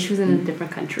 Yeah, but she was in a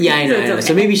different country. Yeah, I know. Okay.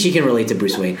 So maybe she can relate to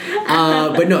Bruce Wayne.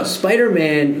 But no,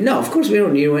 Spider-Man. No, of course we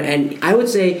don't need one. And I would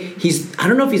say I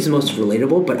don't know if he's the most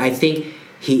relatable, but I think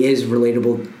he is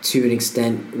relatable to an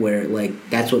extent where like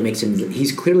that's what makes him.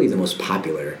 He's clearly the most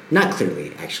popular. Not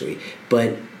clearly, actually,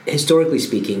 but. Historically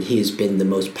speaking, he has been the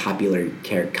most popular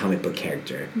comic book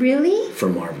character. Really? For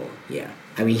Marvel, yeah.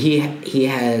 I mean, he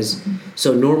has...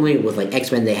 So normally with, like,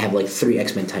 X-Men, they have, like, 3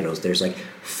 X-Men titles. There's, like,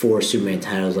 4 Superman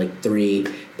titles, like, 3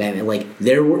 Batman. Like,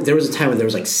 there was a time where there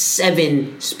was, like,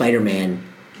 7 Spider-Man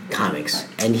comics.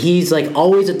 And he's, like,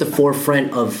 always at the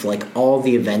forefront of, like, all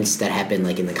the events that happen,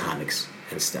 like, in the comics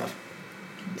and stuff.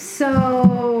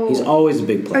 So... He's always a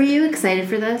big player. Are you excited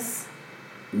for this?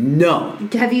 No.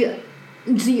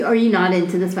 Are you not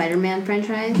into the Spider-Man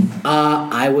franchise?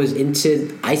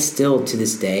 I still, to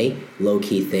this day,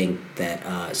 low-key think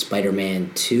that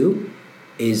Spider-Man 2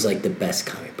 is, like, the best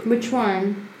comic book. Which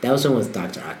one? That was the one with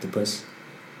Dr. Octopus.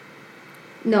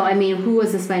 No, I mean, who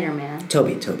was the Spider-Man?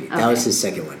 Toby. Okay. That was his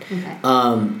second one. Okay.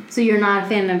 So you're not a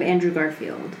fan of Andrew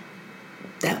Garfield?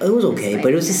 It was okay,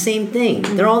 but it was the same thing.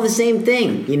 Mm-hmm. They're all the same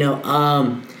thing, you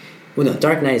know. Well, no,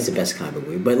 Dark Knight is the best comic book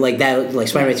movie, but like that, like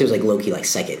Spider-Man 2 was like low-key like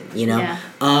second, you know.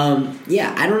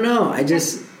 Yeah. I don't know. I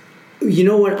just, you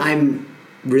know what I'm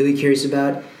really curious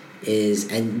about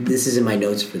is, and this is in my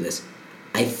notes for this,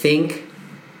 I think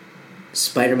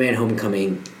Spider-Man: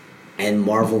 Homecoming and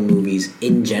Marvel movies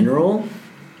in general,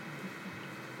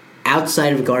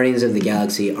 outside of Guardians of the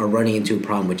Galaxy, are running into a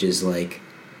problem, which is like,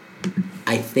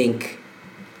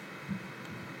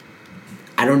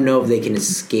 I don't know if they can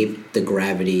escape the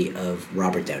gravity of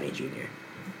Robert Downey Jr.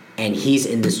 And he's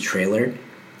in this trailer.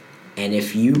 And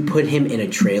if you put him in a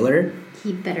trailer...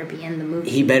 He better be in the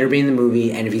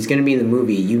movie. And if he's going to be in the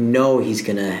movie, you know he's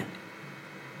going to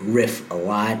riff a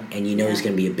lot. And you know he's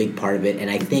going to be a big part of it. And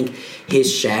I think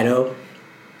his shadow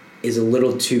is a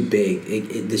little too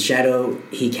big. The shadow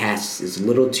he casts is a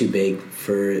little too big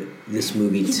for this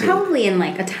movie. He's probably in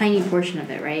like a tiny portion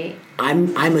of it, right?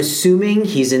 I'm assuming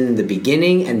he's in the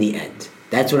beginning and the end.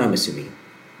 That's what I'm assuming.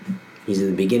 He's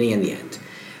in the beginning and the end.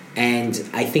 And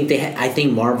I think I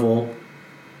think Marvel,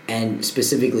 and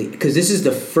specifically because this is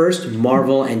the first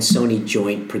Marvel and Sony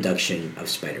joint production of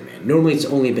Spider-Man. Normally it's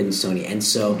only been Sony, and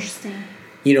so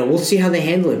you know, we'll see how they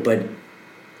handle it, but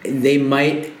they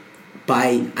might.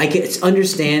 I can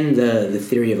understand the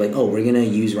theory of like, oh, we're gonna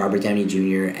use Robert Downey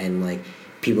Jr. and like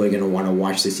people are gonna want to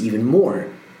watch this even more,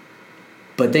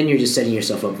 but then you're just setting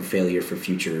yourself up for failure for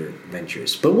future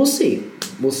ventures. But we'll see.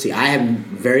 I have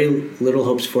very little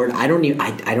hopes for it. I don't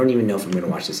even know if I'm gonna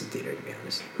watch this in theater, to be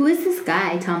honest. Who is this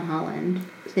guy? Tom Holland,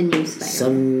 the new Spider-Man.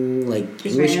 Some like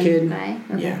English kid. Guy?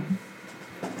 Okay. Yeah.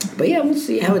 But yeah, we'll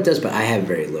see how it does. But I have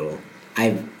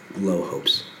low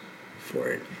hopes for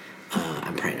it.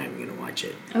 I'm probably not even going to watch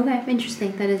it. Okay,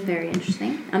 interesting. That is very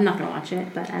interesting. I'm not going to watch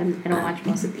it, but I don't watch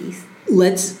most of these.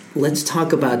 Let's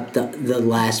talk about the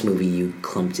last movie you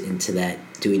clumped into that.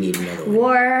 Do we need another one?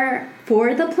 War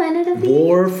for the Planet of the Apes?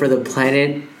 War for the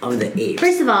Planet of the Apes.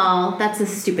 First of all, that's a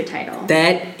stupid title.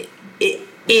 That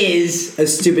is a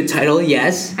stupid title,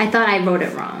 yes. I thought I wrote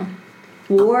it wrong.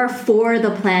 War for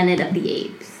the Planet of the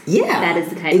Apes. Yeah. That is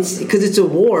the title. It's because it's a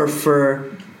war for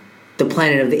the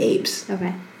Planet of the Apes.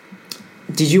 Okay.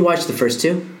 Did you watch the first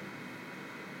two?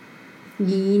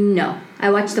 No.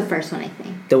 I watched the first one, I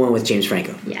think. The one with James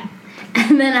Franco. Yeah.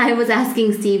 And then I was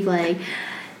asking Steve, like,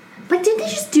 didn't they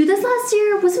just do this last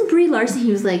year? Wasn't Brie Larson?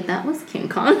 He was like, that was King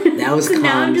Kong. That was Kong.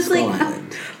 Now I'm just Skull like,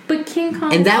 Island. But King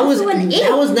Kong and that was an ape,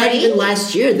 that was not right? even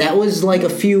last year. That was like a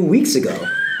few weeks ago.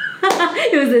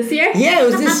 It was this year? Yeah, it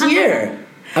was this year.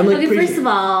 I'm like, okay, first of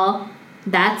all,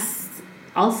 that's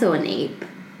also an ape.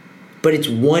 But it's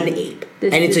one ape.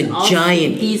 And it's a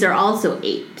giant ape. These are also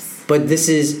apes. But this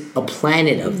is a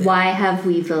planet of them. Why have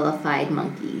we vilified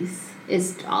monkeys?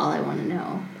 Is all I want to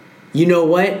know. You know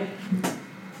what?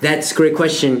 That's a great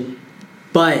question.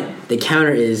 But the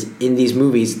counter is, in these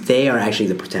movies, they are actually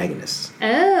the protagonists.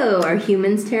 Oh, are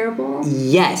humans terrible?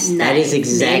 Yes, nice. That is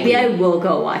exactly. Maybe I will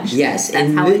go watch yes, this.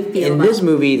 That's how I feel in this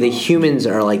movie, the humans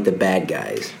are like the bad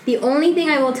guys. The only thing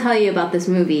I will tell you about this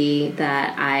movie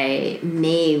that I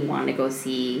may want to go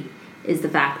see is the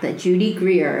fact that Judy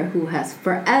Greer, who has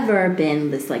forever been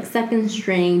this like second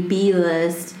string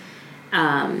B-list,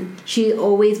 she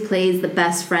always plays the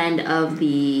best friend of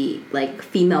the like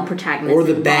female protagonist, or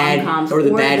the bad, or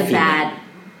the bad female.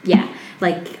 Yeah,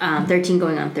 like 13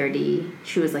 Going on 30.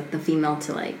 She was like the female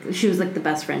to like she was like the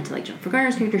best friend to like Jennifer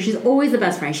Garner's character. She's always the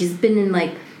best friend. She's been in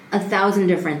like 1,000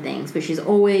 different things, but she's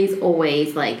always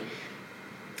like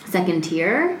second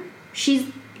tier.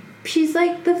 She's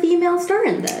like the female star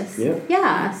in this.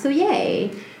 Yeah. So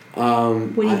yay.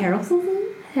 Woody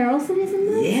Harrelson is in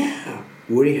this. Yeah.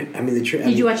 Woody. I mean,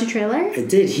 Did you watch the trailer? I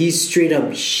did. He's straight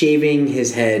up shaving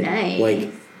his head, like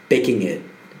baking it.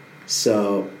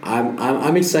 So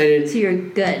I'm excited. So you're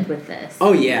good with this?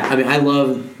 Oh yeah. I mean, I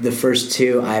love the first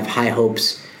two. I have high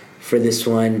hopes for this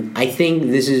one. I think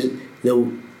this is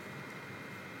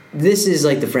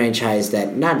like the franchise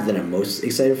that not that I'm most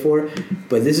excited for,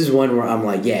 but this is one where I'm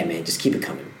like, yeah, man, just keep it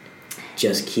coming.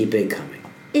 Just keep it coming.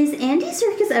 Is Andy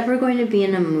Serkis ever going to be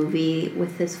in a movie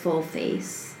with his full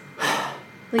face?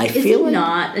 Like, is he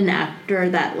not an actor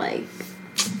that like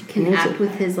can act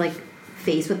with his like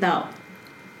face without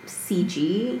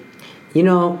CG? You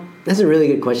know, that's a really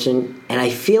good question, and I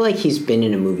feel like he's been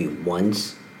in a movie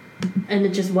once, and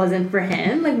it just wasn't for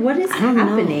him. Like, what is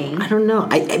happening? I don't know.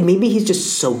 I maybe he's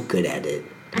just so good at it.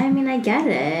 I mean, I get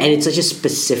it. And it's such a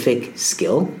specific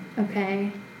skill.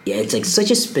 Okay. Yeah, it's like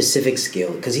such a specific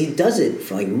skill because he does it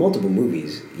for like multiple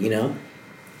movies, you know?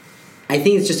 I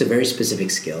think it's just a very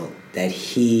specific skill that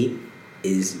he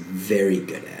is very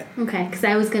good at. Okay, because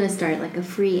I was going to start like a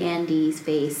free Andy's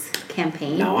face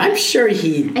campaign. No, I'm sure I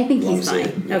think he's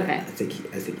fine. Yeah, okay. I think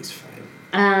he's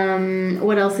fine.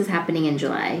 What else is happening in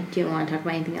July? Do you want to talk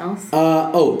about anything else?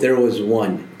 There was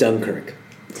one, Dunkirk.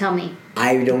 Tell me.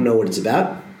 I don't know what it's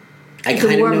about. It's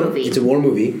a war movie. It's a war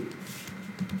movie.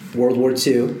 World War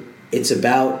II. It's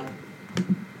about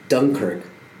Dunkirk,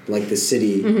 like the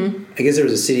city. Mm-hmm. I guess there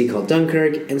was a city called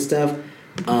Dunkirk and stuff.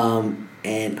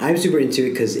 And I'm super into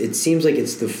it because it seems like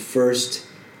it's the first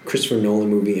Christopher Nolan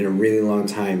movie in a really long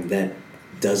time that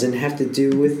doesn't have to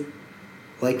do with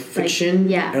like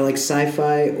fiction or like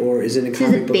sci-fi, or is it a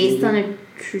comic book? Is it based on a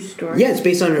true story? Yeah, it's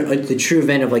based on the true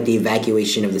event of like the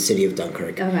evacuation of the city of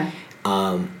Dunkirk. Okay.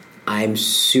 I'm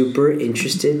super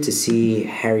interested to see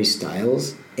Harry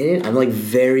Styles in it. I'm like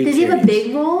very Does curious. he have a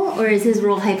big role, or is his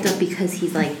role hyped up because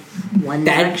he's like One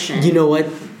Direction? You know what?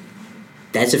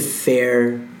 That's a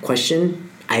fair question.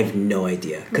 I have no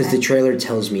idea because the trailer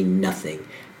tells me nothing.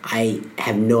 I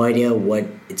have no idea what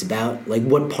it's about, like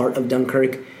what part of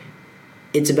Dunkirk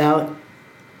it's about.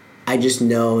 I just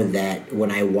know that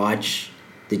when I watch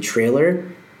the trailer,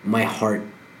 my heart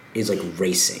is like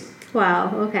racing.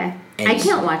 Wow, okay. And I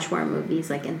can't watch war movies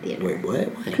like in theater. Wait,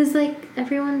 what? Why? Because like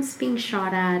everyone's being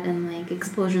shot at and like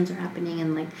explosions are happening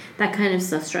and like that kind of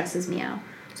stuff stresses me out.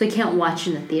 So I can't watch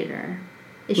in the theater.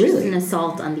 It's just an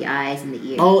assault on the eyes and the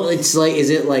ears. Oh, it's like, is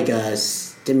it like a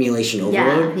stimulation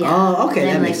overload? Yeah. Oh, okay. And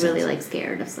I'm that like makes really sense. like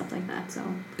scared of stuff like that. So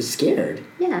Scared?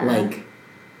 Yeah. Like,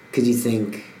 because you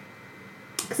think...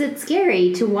 Because it's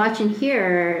scary to watch and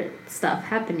hear stuff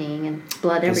happening and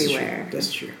blood everywhere.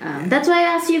 That's true. That's why I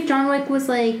asked you if John Wick was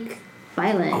like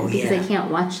violent because I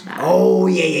can't watch that. Oh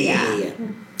yeah.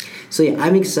 So yeah,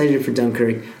 I'm excited for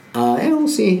Dunkirk. And we'll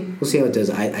see how it does.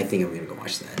 I think I'm gonna go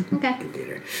watch that in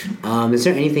theater. Is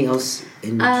there anything else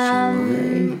in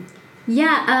July?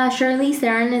 Yeah, Charlize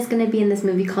Theron is going to be in this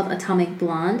movie called Atomic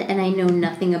Blonde, and I know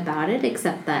nothing about it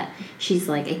except that she's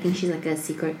like, I think she's like a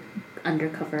secret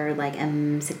undercover like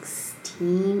MI6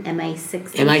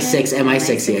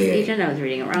 agent. I was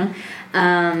reading it wrong.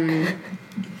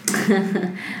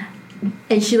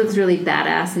 And she looks really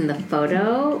badass in the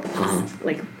photo,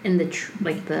 like in the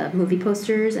the movie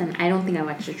posters. And I don't think I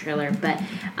watched the trailer, but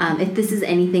if this is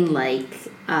anything like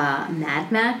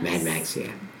Mad Max,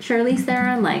 yeah. Charlize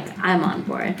Theron, like I'm on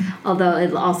board. Although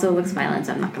it also looks violent,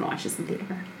 so I'm not gonna watch this in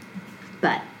theater.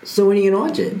 But so when are you gonna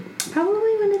watch it?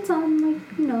 Probably when it's on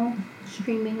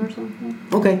streaming or something.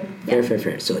 Okay,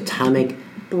 fair. So Atomic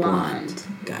Blonde.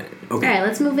 Got it. Okay. All right,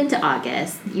 let's move into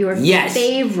August. Your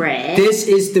favorite. This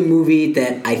is the movie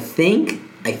that I think.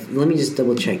 Let me just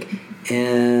double check.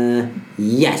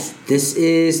 Yes, this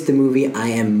is the movie I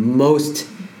am most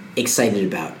excited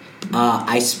about.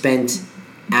 I spent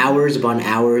hours upon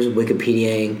hours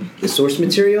Wikipediaing the source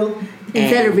material.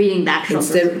 Instead of reading the actual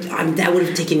source. That would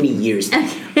have taken me years.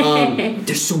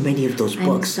 There's so many of those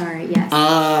books. I'm sorry, yes.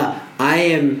 I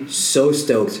am so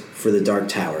stoked for The Dark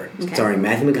Tower, starring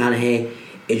Matthew McConaughey,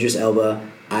 Idris Elba.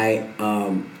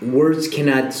 Words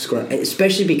cannot describe,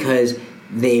 especially because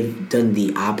they've done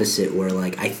the opposite, where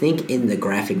I think in the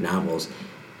graphic novels,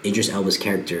 Idris Elba's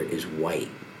character is white,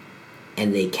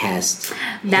 and they cast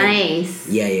nice.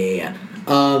 Yeah.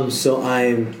 So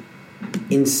I'm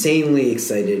insanely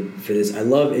excited for this. I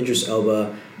love Idris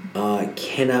Elba.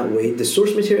 Cannot wait. The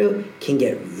source material can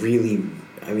get really,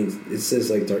 it says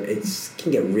dark. It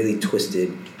can get really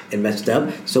twisted and messed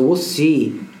up. So we'll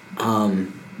see.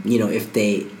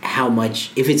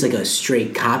 If it's like a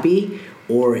straight copy,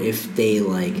 or if they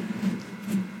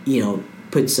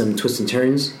put some twists and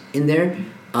turns in there.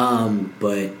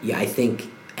 But yeah, I think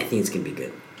it's gonna be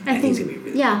good. I think it's gonna be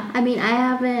really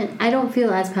good. I don't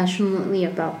feel as passionately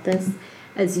about this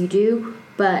as you do,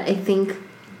 but I think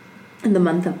in the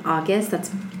month of August,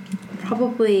 that's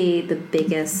probably the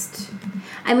biggest.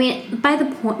 By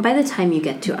the time you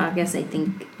get to August, I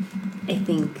think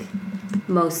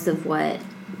most of what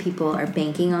people are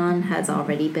banking on has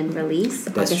already been released.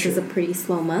 August is a pretty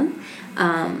slow month.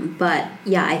 But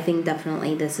yeah, I think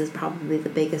definitely this is probably the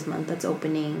biggest month that's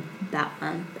opening that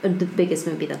month. The biggest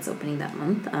movie that's opening that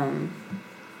month.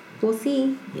 We'll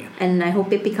see. Yeah. And I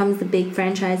hope it becomes the big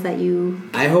franchise that you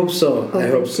I hope so.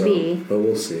 to be. But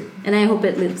we'll see. And I hope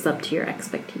it lives up to your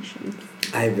expectations.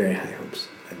 I have very high hopes.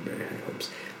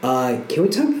 Can we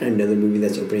talk about another movie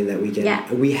that's opening that weekend?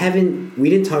 Yeah. We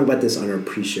didn't talk about this on our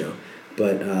pre-show,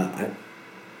 but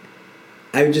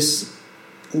I just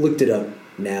looked it up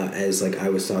now as like I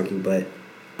was talking, but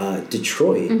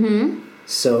Detroit. Mm-hmm.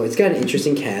 So it's got an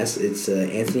interesting cast. It's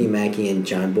Anthony Mackie and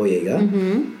John Boyega.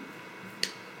 Mm-hmm.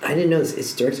 I didn't know this.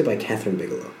 It's directed by Catherine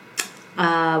Bigelow.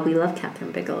 We love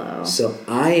Catherine Bigelow. So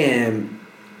I am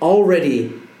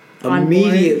already On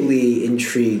immediately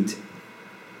intrigued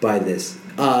by this.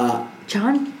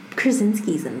 John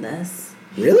Krasinski's in this.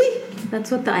 Really?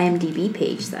 That's what the IMDb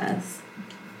page says.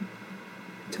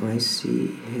 Do I see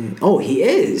him? Oh, he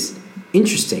is.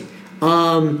 Interesting.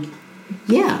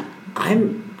 Yeah,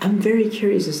 I'm very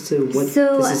curious as to what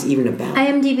this is even about.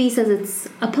 IMDb says it's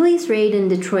a police raid in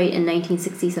Detroit in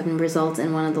 1967 results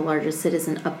in one of the largest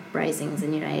citizen uprisings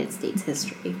in United States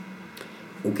history.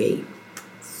 Okay.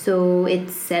 So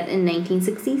it's set in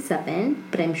 1967,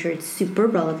 but I'm sure it's super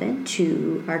relevant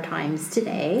to our times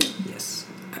today. Yes,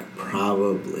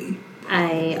 probably.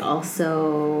 I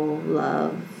also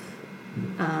love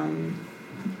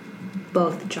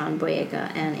both John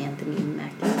Boyega and Anthony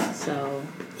Mackie. So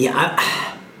yeah,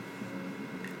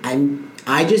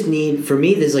 I just need, for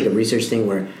me, this is like a research thing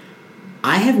where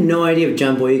I have no idea if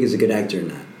John Boyega is a good actor or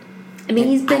not. I mean,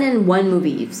 he's been in one movie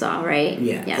you saw, right?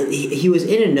 Yeah. He was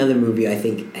in another movie, I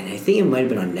think, and I think it might have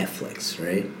been on Netflix,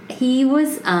 right? He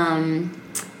was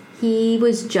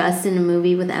just in a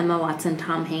movie with Emma Watson,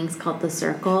 Tom Hanks called The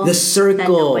Circle. The Circle. That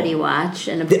nobody watched.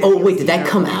 And did that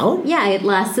come out? Yeah, it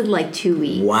lasted like 2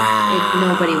 weeks. Wow.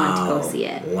 Nobody went to go see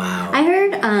it. Wow. I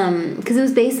heard, because it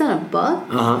was based on a book,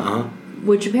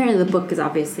 which apparently the book is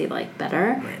obviously like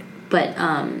better, right. But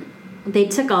they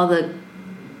took all the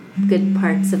good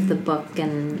parts of the book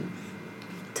and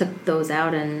took those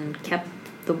out and kept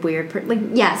the weird part.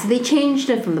 So they changed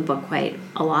it from the book quite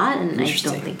a lot, and I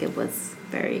don't think it was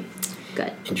very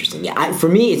good. Interesting. Yeah, for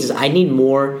me, it's just I need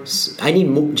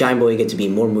John Boyega to be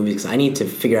in more movies because I need to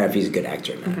figure out if he's a good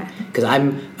actor or not. Okay. Because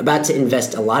I'm about to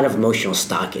invest a lot of emotional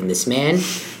stock in this man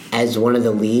as one of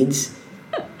the leads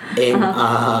in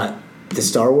the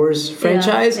Star Wars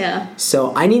franchise. Yeah.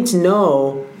 So I need to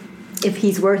know if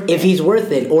he's worth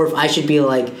it, or if I should be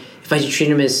like, if I should treat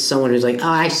him as someone who's like,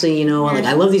 oh, actually, like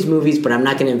I love these movies, but I'm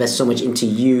not going to invest so much into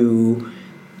you,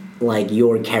 like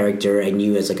your character and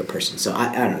you as like a person. So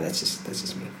I don't know. That's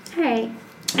just me. All right.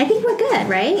 I think we're good,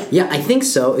 right? Yeah, I think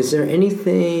so. Is there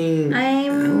anything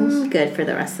I'm else? Good for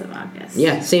the rest of August.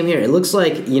 Yeah, same here. It looks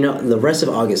like, the rest of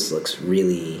August looks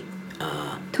really...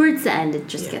 towards the end, it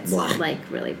just gets blah. like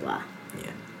really blah.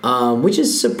 Yeah. Which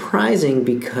is surprising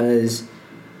because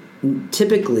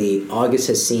typically August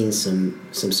has seen some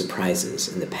surprises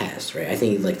in the past, right? I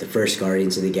think like the first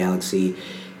Guardians of the Galaxy,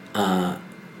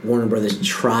 Warner Brothers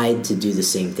tried to do the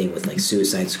same thing with like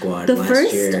Suicide Squad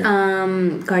last year. The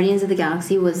first Guardians of the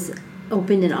Galaxy was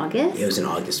opened in August? It was in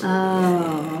August.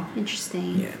 Oh,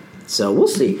 interesting. Yeah. So we'll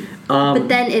see. But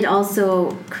then it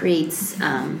also creates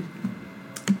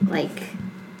like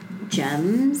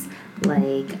gems,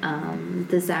 like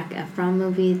the Zac Efron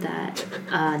movie that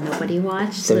nobody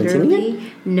watched. 17?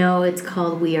 Literally, no, it's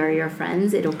called We Are Your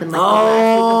Friends. It opened like the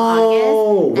last week of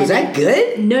August. Was that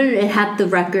good? No, it had the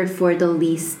record for the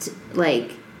least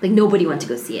like nobody went to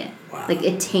go see it. Wow. Like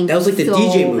it tanked. That was like the so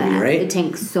DJ movie, bad. right? It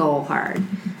tanked so hard.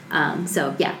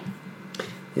 So yeah.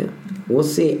 Yeah, we'll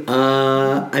see.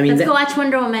 Let's go watch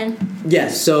Wonder Woman. Yeah,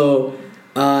 so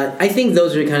I think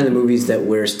those are kind of the movies that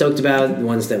we're stoked about, the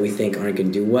ones that we think aren't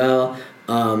going to do well.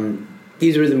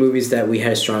 These were the movies that we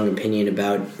had a strong opinion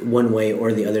about one way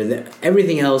or the other.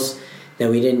 Everything else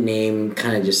that we didn't name,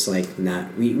 kind of just like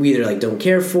not, we either like don't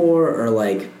care for or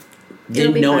like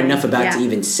didn't know enough about to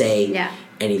even say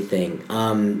anything.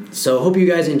 So hope you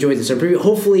guys enjoyed this preview.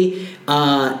 Hopefully,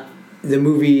 the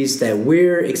movies that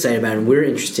we're excited about and we're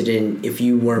interested in, if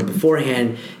you weren't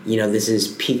beforehand, this has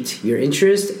piqued your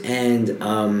interest.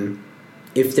 And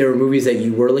if there were movies that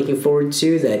you were looking forward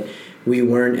to that we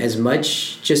weren't as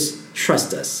much, just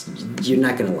trust us. You're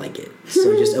not going to like it.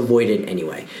 So just avoid it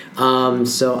anyway.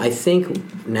 So I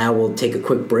think now we'll take a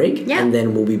quick break. Yeah. And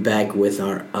then we'll be back with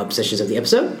our obsessions of the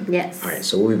episode. Yes. All right,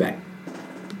 so we'll be back.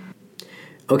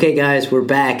 Okay, guys, we're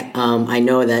back. I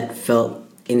know that felt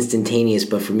instantaneous,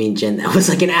 but for me and Jen, that was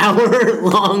like an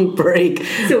hour-long break.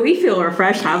 So we feel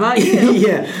refreshed. How about you?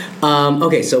 Yeah.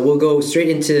 Okay, so we'll go straight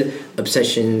into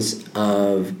obsessions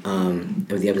of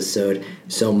the episode.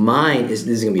 So mine is,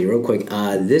 this is going to be real quick.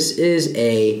 This is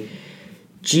a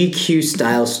GQ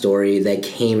style story that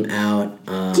came out.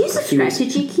 Do you subscribe to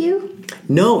GQ?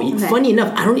 No. Okay. Funny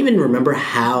enough, I don't even remember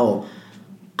how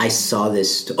I saw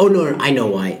this. Oh, no, I know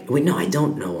why. Wait, no, I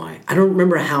don't know why. I don't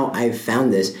remember how I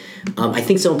found this. I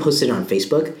think someone posted it on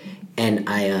Facebook, and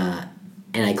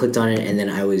I clicked on it, and then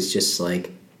I was just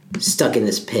like stuck in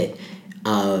this pit.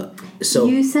 So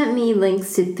you sent me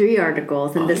links to 3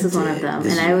 articles, and this is one of them.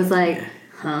 And I was like,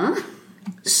 huh?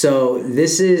 So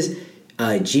this is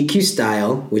GQ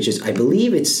Style, which is, I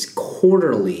believe it's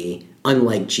quarterly,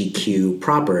 unlike GQ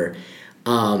proper.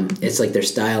 It's like their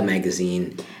style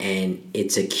magazine, and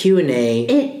it's a Q&A.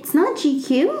 It's not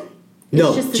GQ?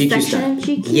 No, it's just GQ section Style. of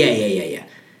GQ? Yeah.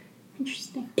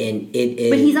 Interesting. And it is...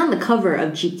 But he's on the cover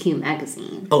of GQ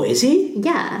magazine. Oh, is he?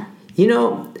 Yeah. You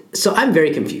know, so I'm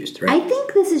very confused, right? I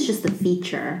think this is just a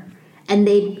feature, and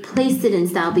they placed it in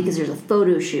Style because there's a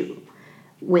photo shoot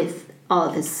with all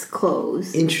of his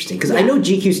clothes. Interesting, because I know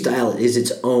GQ Style is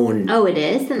its own... Oh, it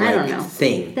is? Then I don't know.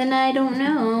 ...thing. Then I don't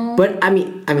know. But, I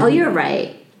mean... Oh, you're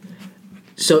right.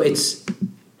 So it's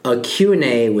a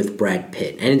Q&A with Brad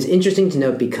Pitt. And it's interesting to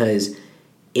note because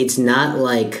it's not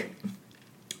like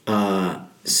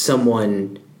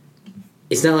someone...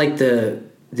 It's not like the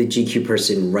GQ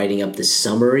person writing up the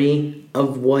summary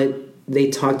of what they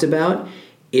talked about.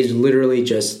 Is literally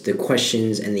just the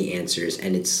questions and the answers.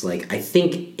 And it's like, I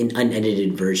think, an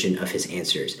unedited version of his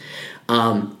answers.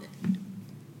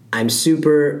 I'm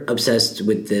super obsessed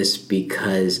with this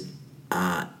because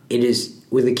it is,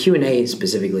 with the Q&A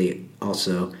specifically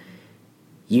also,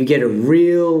 you get a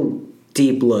real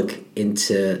deep look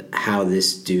into how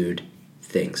this dude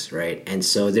thinks, right? And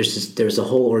so there's a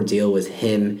whole ordeal with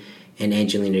him and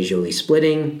Angelina Jolie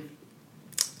splitting,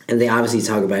 and they obviously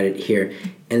talk about it here.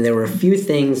 And there were a few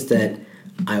things that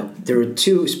there were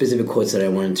 2 specific quotes that I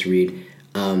wanted to read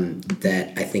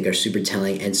that I think are super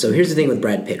telling. And so here's the thing with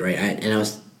Brad Pitt, right?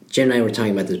 Jen and I were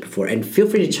talking about this before, and feel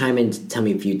free to chime in to tell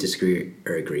me if you disagree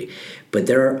or agree. But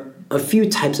there are a few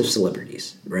types of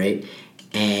celebrities, right?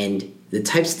 And the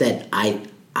types that I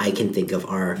can think of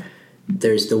are,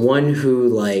 there's the one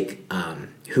who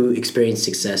who experienced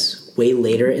success way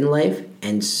later in life,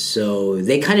 and so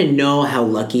they kind of know how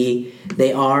lucky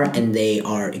they are, and they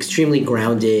are extremely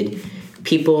grounded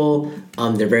people.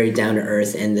 They're very down to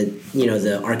earth, and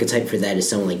the archetype for that is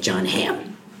someone like Jon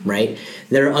Hamm, right?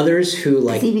 There are others who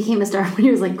he became a star when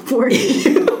he was like 40.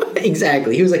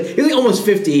 Exactly. He was almost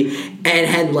 50 and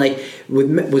had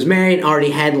was married and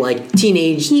already had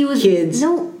teenage kids.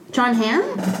 No, Jon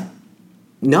Hamm?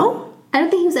 No? I don't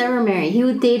think he was ever married.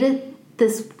 He dated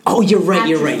this. Oh, you're right.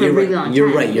 You're right.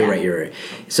 You're right.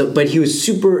 So, but he was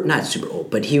not super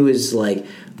old, but he was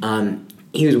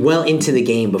he was well into the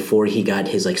game before he got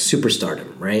his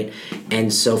superstardom, right?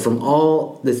 And so from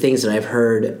all the things that I've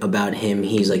heard about him,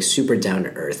 he's super down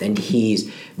to earth, and he's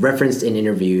referenced in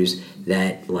interviews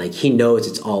that he knows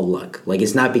it's all luck.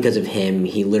 It's not because of him.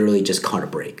 He literally just caught a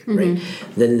break, right?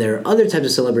 Then there are other types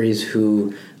of celebrities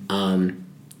who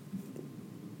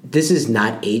this is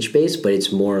not age-based, but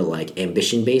it's more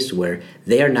ambition-based, where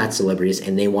they are not celebrities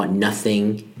and they want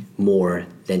nothing more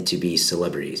than to be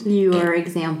celebrities. Your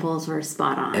examples were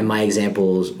spot on. And my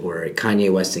examples were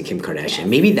Kanye West and Kim Kardashian. Yes.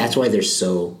 Maybe that's why they're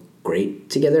so great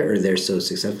together, or they're so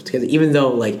successful together, even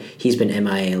though he's been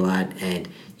MIA a lot, and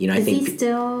I think... Is he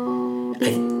still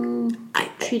being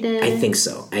treated? I think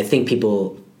so. I think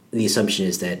the assumption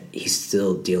is that he's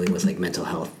still dealing with mental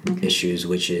health issues,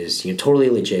 which is totally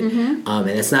legit. And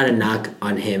it's not a knock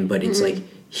on him, but it's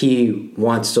he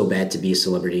wants so bad to be a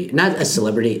celebrity. Not a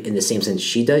celebrity in the same sense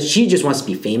she does. She just wants to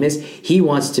be famous. He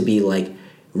wants to be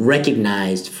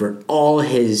recognized for all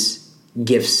his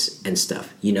gifts and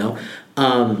stuff,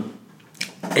 And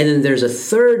then there's a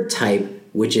third type,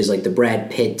 which is the Brad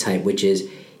Pitt type, which is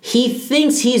he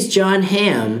thinks he's Jon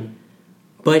Hamm,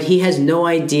 but he has no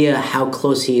idea how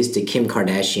close he is to Kim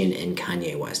Kardashian and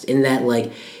Kanye West. In that,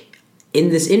 in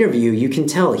this interview, you can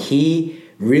tell he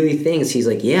really thinks he's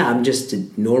I'm just a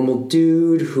normal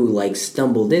dude who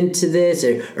stumbled into this,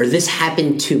 or this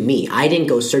happened to me. I didn't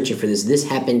go searching for this. This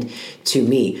happened to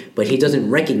me. But he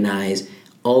doesn't recognize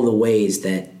all the ways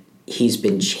that he's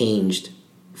been changed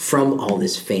from all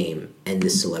this fame and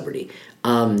this celebrity.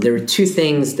 There were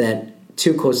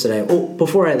 2 quotes that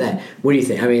before that, what do you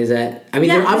think? I mean,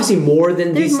 there are obviously more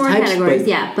than these more types, categories,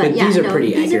 but these are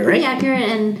pretty accurate, right? These are pretty accurate,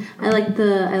 and I like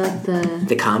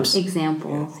the comps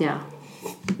examples, yeah.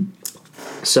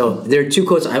 So there are 2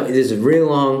 quotes. There's a really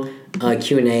long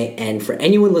Q&A, and for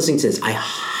anyone listening to this, I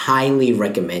highly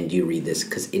recommend you read this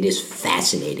because it is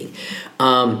fascinating.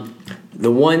 One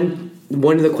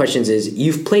of the questions is,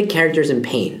 you've played characters in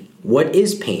Pain. What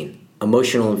is pain?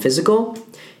 Emotional and physical?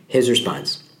 His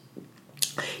response: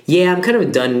 yeah, I'm kind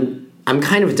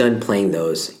of done playing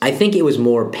those. I think it was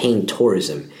more pain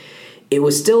tourism. It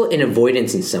was still an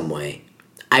avoidance in some way.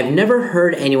 I've never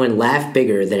heard anyone laugh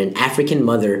bigger than an African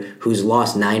mother who's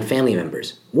lost 9 family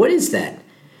members. What is that?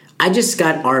 I just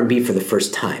got R&B for the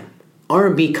first time.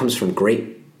 R&B comes from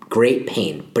great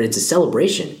pain, but it's a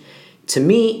celebration. To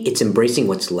me, it's embracing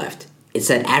what's left. It's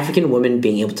that African woman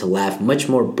being able to laugh much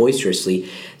more boisterously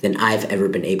than I've ever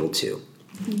been able to.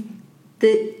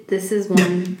 This is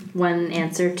one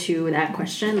answer to that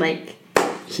question. Like,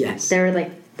 yes, there were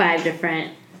like 5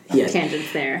 different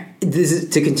tangents there. This is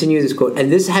to continue this quote,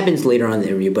 and this happens later on in the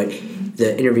interview. But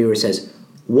the interviewer says,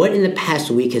 "What in the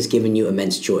past week has given you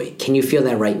immense joy? Can you feel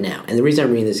that right now?" And the reason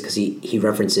I'm reading this is because he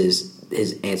references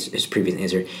his previous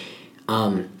answer,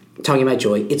 talking about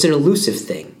joy. It's an elusive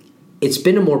thing. It's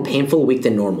been a more painful week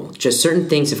than normal. Just certain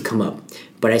things have come up.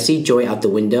 But I see joy out the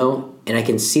window, and I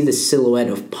can see the silhouette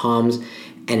of palms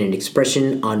and an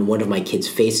expression on one of my kids'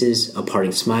 faces, a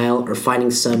parting smile, or finding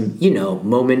some,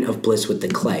 moment of bliss with the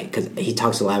clay. Because he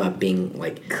talks a lot about being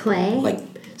like... Clay? Like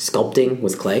sculpting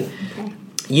with clay. Okay.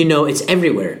 It's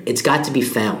everywhere. It's got to be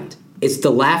found. It's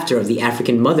the laughter of the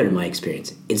African mother in my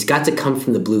experience. It's got to come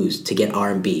from the blues to get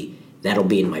R&B. That'll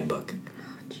be in my book.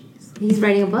 Oh, jeez. He's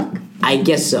writing a book? I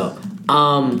guess so.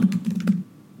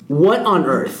 What on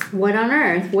earth? What on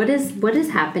earth? What is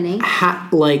happening?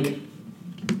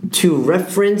 To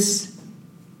reference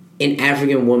an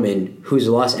African woman who's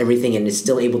lost everything and is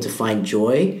still able to find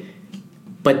joy,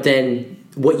 but then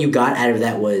what you got out of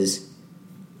that was,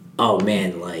 oh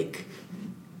man,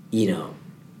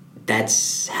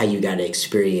 that's how you got to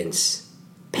experience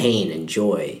pain and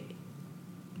joy,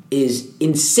 is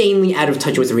insanely out of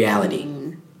touch with reality.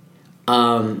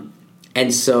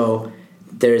 And so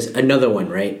there's another one,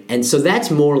 right? And so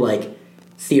that's more like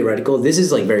theoretical. This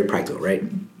is like very practical, right?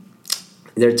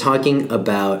 They're talking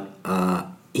about,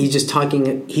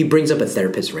 he brings up a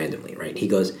therapist randomly, right? He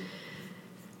goes,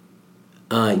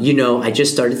 I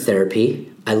just started therapy.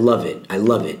 I love it.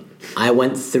 I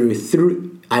went through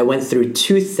 2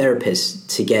 therapists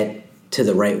to get to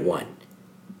the right one.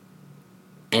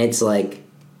 And it's like,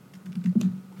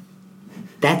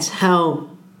 that's how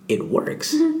it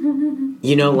works.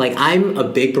 I'm a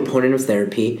big proponent of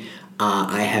therapy.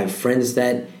 I have friends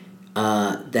that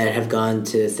have gone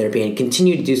to therapy and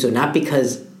continue to do so, not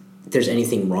because there's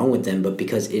anything wrong with them, but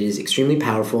because it is extremely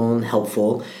powerful and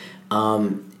helpful.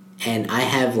 And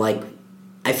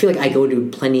I feel like I go to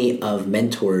plenty of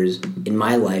mentors in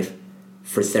my life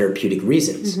for therapeutic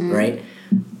reasons, right?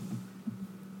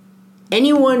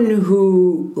 Anyone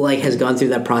who has gone through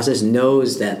that process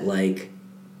knows that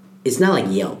it's not like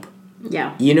Yelp.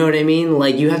 Yeah. You know what I mean?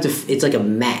 You have to, it's like a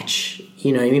match.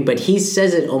 You know what I mean? But he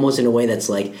says it almost in a way that's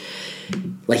like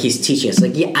he's teaching us.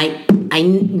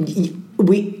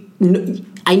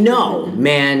 I know,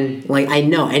 man. I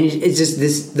know. And it's just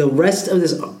this, the rest of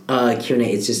this Q&A,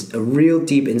 it's just a real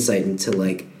deep insight into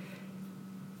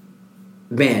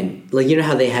man,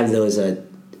 how they have those,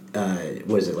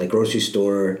 what is it, grocery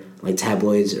store,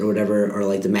 tabloids or whatever,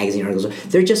 or the magazine articles.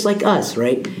 They're just like us,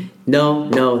 right? No,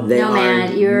 they are. No,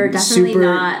 man, you're definitely super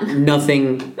not.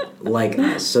 Nothing like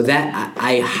us. So that,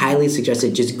 I highly suggest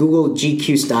it. Just Google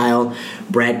GQ style,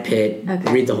 Brad Pitt.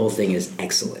 Okay. Read the whole thing. Is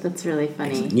excellent. That's really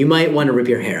funny. Excellent. You might want to rip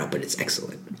your hair out, but it's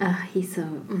excellent. He's so...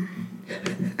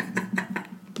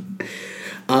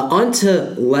 On to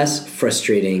less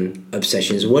frustrating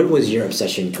obsessions. What was your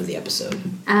obsession of the episode?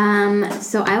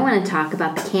 So I want to talk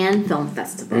about the Cannes Film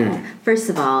Festival. First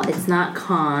of all, it's not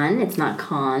Cannes. It's not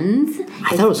Cannes.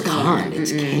 I thought it was Cannes.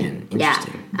 It's Cannes.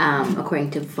 Interesting. Yeah.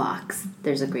 According to Vox,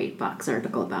 there's a great Vox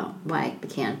article about why the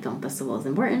Cannes Film Festival is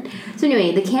important. So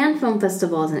anyway, the Cannes Film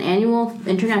Festival is an annual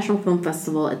international film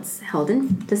festival. It's held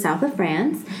in the south of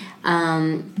France.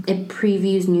 It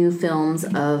previews new films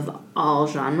of all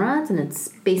genres, and it's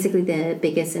basically the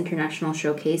biggest international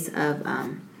showcase of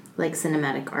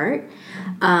cinematic art.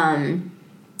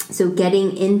 So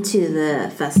getting into the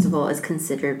festival is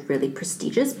considered really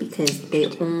prestigious because they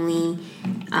only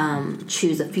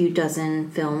choose a few dozen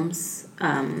films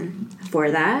for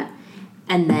that,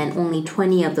 and then only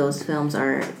 20 of those films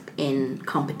are in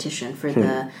competition for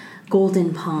the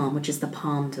Golden Palm, which is the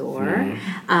Palme d'Or,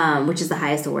 which is the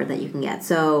highest award that you can get.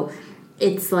 So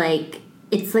it's like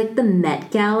the Met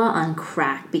Gala on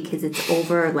crack because it's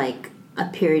over a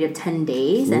period of 10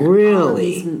 days, and all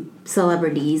these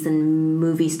celebrities and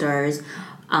movie stars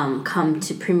come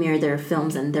to premiere their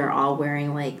films, and they're all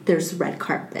wearing there's red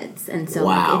carpets, and so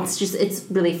it's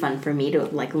really fun for me to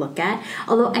look at.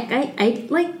 Although I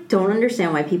don't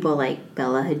understand why people like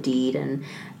Bella Hadid and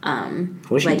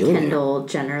Kendall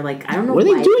Jenner, I don't know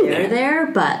why they're there,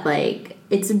 but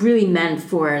it's really meant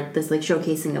for this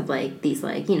showcasing of these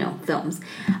films.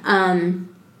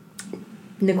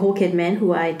 Nicole Kidman,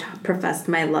 who I professed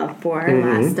my love for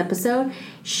last episode,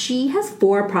 she has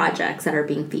 4 projects that are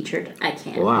being featured at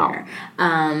Cannes. Wow.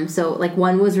 So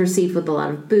one was received with a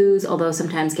lot of boos, although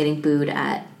sometimes getting booed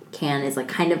at Cannes is like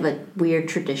kind of a weird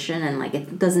tradition, and like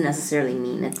it doesn't necessarily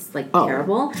mean it's like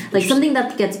terrible. Like something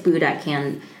that gets booed at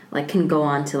Cannes like can go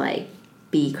on to like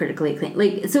be critically acclaimed.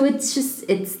 Like so,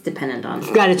 it's dependent on.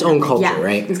 It's got its own culture,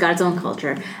 right? It's got its own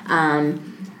culture.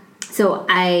 So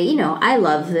I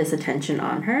love this attention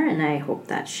on her, and I hope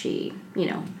that she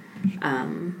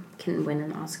can win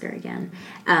an Oscar again.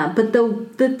 But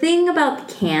the thing about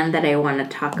Cannes that I want to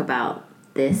talk about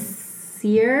this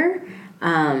year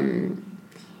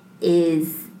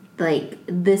is like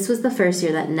this was the first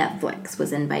year that Netflix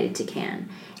was invited to Cannes,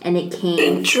 and it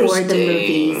came for the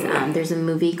movies. There's a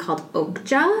movie called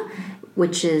Okja,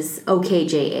 which is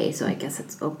OKJA, so I guess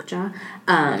it's Okja.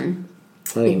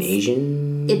 Like an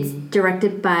Asian. It's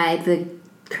directed by the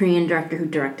Korean director who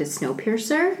directed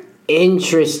Snowpiercer.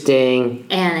 Interesting.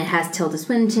 And it has Tilda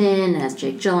Swinton, it has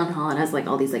Jake Gyllenhaal, it has like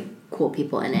all these like cool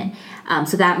people in it.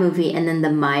 So that movie, and then the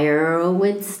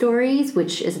Meyerowitz Stories,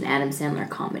 which is an Adam Sandler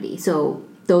comedy. So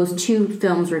those two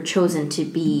films were chosen to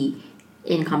be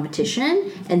in competition,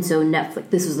 and so Netflix.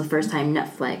 This was the first time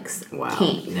Netflix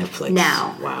came. Netflix.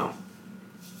 Now, wow.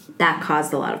 That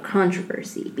caused a lot of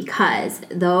controversy because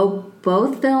though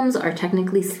both films are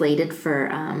technically slated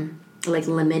for like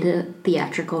limited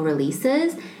theatrical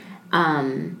releases.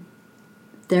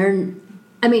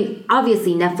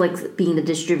 Obviously Netflix being the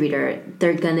distributor,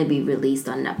 they're going to be released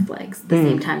on Netflix the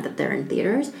same time that they're in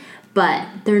theaters, but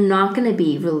they're not going to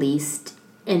be released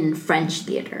in French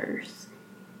theaters.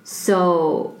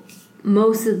 So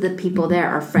most of the people there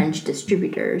are French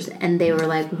distributors, and they were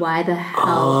like, why the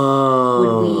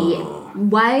hell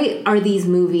why are these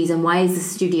movies and why is the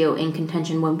studio in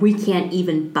contention when we can't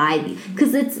even buy these?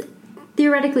 Because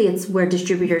theoretically, it's where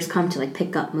distributors come to like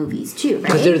pick up movies too, right?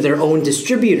 Because they're their own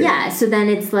distributor. Yeah. So then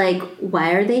it's like,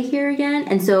 why are they here again?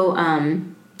 And so,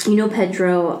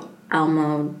 Pedro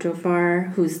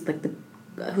Almodovar, who's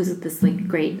this like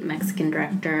great Mexican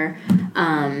director.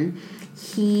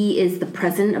 He is the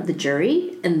president of the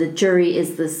jury, and the jury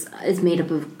is made up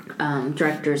of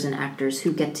directors and actors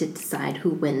who get to decide who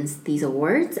wins these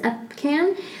awards at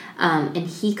Cannes. And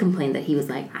he complained that he was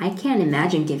like, I can't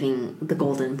imagine giving the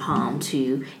Golden Palm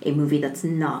to a movie that's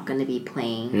not going to be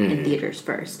playing in theaters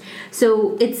first.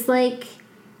 So it's like,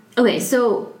 okay,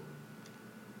 so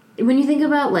when you think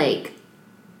about like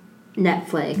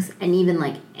Netflix and even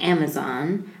like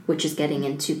Amazon, which is getting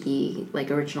into the like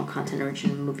original content,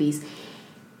 original movies,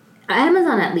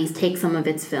 Amazon at least takes some of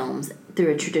its films through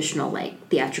a traditional like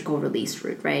theatrical release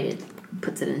route, right? It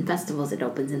puts it in festivals, it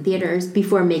opens in theaters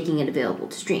before making it available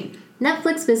to stream.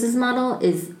 Netflix business model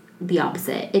is the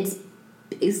opposite.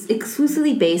 It's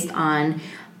exclusively based on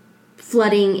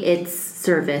flooding its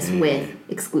service with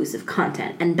exclusive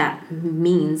content, and that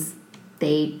means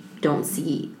they don't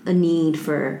see a need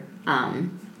for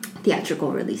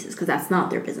theatrical releases because that's not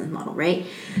their business model, right?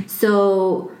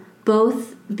 So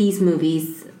both these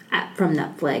movies from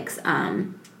Netflix,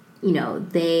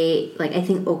 they like, I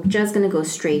think Okja is going to go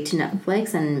straight to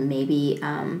Netflix, and maybe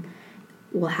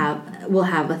we'll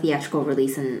have a theatrical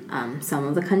release in some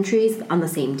of the countries on the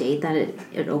same date that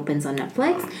it opens on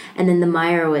Netflix. And then the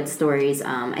Meyerowitz Stories,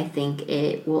 I think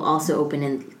it will also open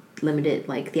in limited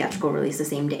like theatrical release the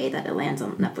same day that it lands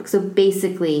on Netflix. So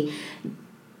basically,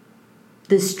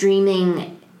 the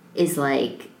streaming is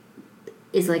like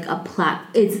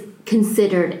it's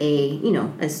considered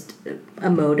a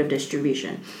mode of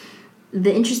distribution.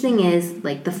 The interesting is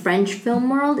like the French film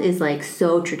world is like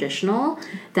so traditional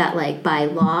that like by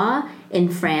law in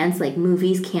France, like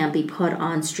movies can't be put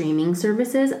on streaming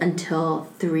services until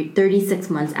 36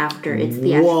 months after its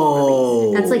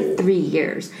theatrical release. That's like 3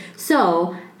 years.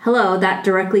 So hello, that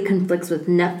directly conflicts with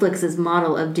Netflix's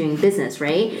model of doing business,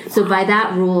 right? So by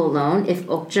that rule alone, if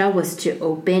Okja was to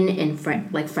open in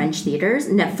French theaters,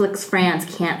 Netflix France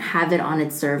can't have it on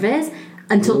its service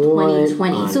until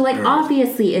 2020. So like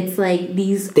obviously it's like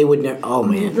these they would never. Oh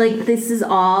man, like this is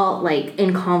all like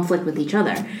in conflict with each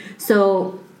other.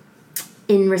 So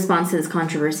in response to this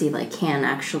controversy, like Cannes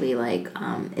actually like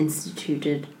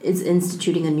is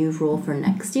instituting a new rule for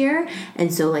next year,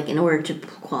 and so like in order to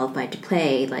qualify to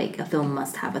play, like a film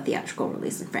must have a theatrical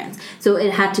release in France. So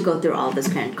it had to go through all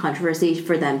this kind of controversy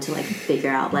for them to like figure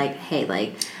out like, hey,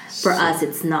 like for us,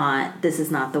 this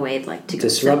is not the way like to go.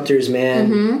 Disruptors,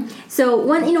 man. So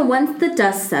once the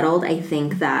dust settled, I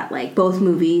think that like both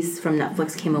movies from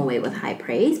Netflix came away with high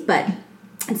praise, but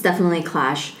it's definitely a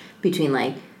clash between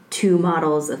like two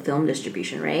models of film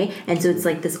distribution, right? And so it's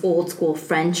like this old school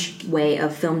French way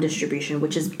of film distribution,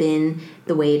 which has been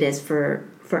the way it is for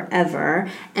forever.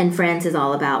 And France is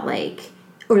all about like,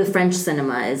 or the French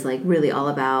cinema is like really all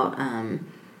about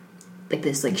like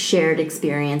this like shared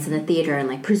experience in a theater and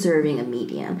like preserving a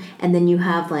medium, and then you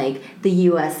have like the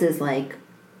US's like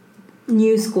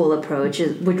new school approach,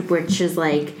 which is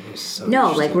like so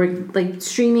no, like we're like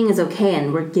streaming is okay,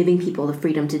 and we're giving people the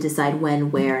freedom to decide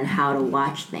when, where, and how to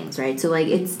watch things, right? So like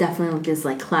it's definitely like this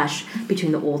like clash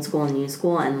between the old school and new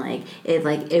school, and like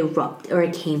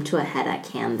it came to a head at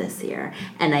Cannes this year,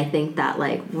 and I think that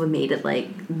like what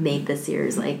made this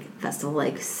year's like festival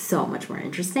like so much more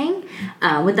interesting.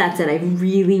 With that said, I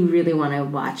really really want to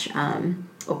watch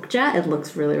Okja. It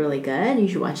looks really really good. You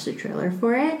should watch the trailer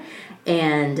for it.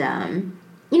 And,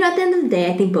 you know, at the end of the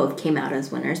day, I think both came out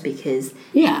as winners because,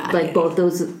 both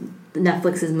those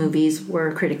Netflix's movies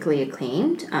were critically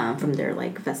acclaimed from their,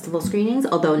 like, festival screenings.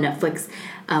 Although Netflix,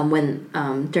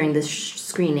 during this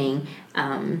screening,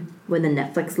 when the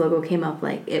Netflix logo came up,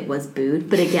 like, it was booed.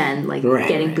 But again, like,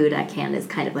 getting booed at Cannes is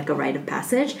kind of like a rite of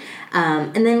passage.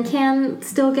 And then Cannes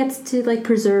still gets to, like,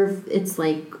 preserve its,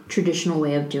 like, traditional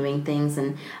way of doing things,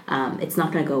 and it's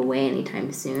not going to go away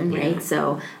anytime soon, right?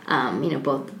 So, you know,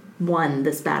 both won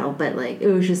this battle, but like it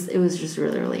was just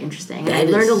really really interesting. And I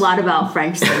learned a lot about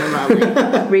French cinema,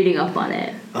 like reading up on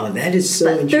it. Oh, that is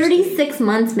so interesting. 36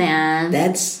 months, man.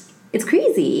 It's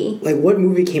crazy. Like, what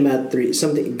movie came out Guardians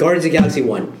of the Galaxy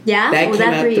 1. Yeah? That came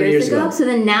out 3 years ago. So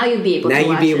then now you'd be able to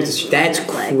watch it. That's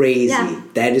crazy. Yeah.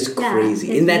 That is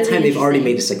crazy. In that really time, they've already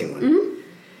made a second one.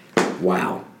 Mm-hmm.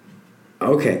 Wow.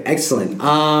 Okay, excellent.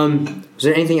 Was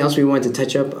there anything else we wanted to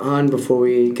touch up on before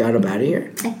we got up out of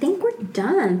here? I think we're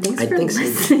done. Thanks for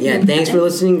listening. So. Yeah, thanks for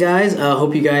listening, guys.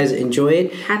 Hope you guys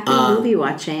enjoyed. Happy movie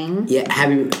watching. Yeah,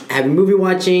 happy movie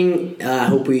watching.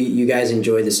 Hope you guys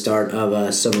enjoy the start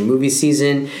of summer movie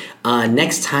season.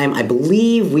 Next time, I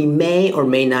believe we may or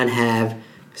may not have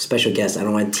special guests. I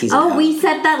don't want to tease it out. We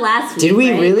said that last week. Did we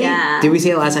right? really? Yeah. Did we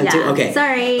say it last time too? Okay.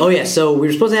 Sorry. Oh yeah. So we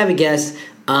were supposed to have a guest.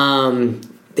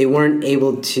 They weren't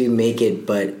able to make it,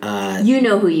 but you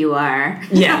know who you are.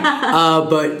 Yeah.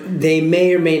 But they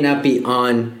may or may not be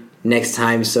on next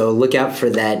time. So look out for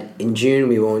that in June.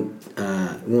 We won't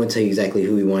tell you exactly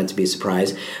who we want it to be a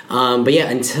surprise. But yeah,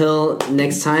 until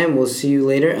next time, we'll see you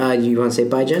later. You want to say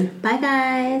bye, Jen? Bye,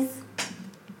 guys.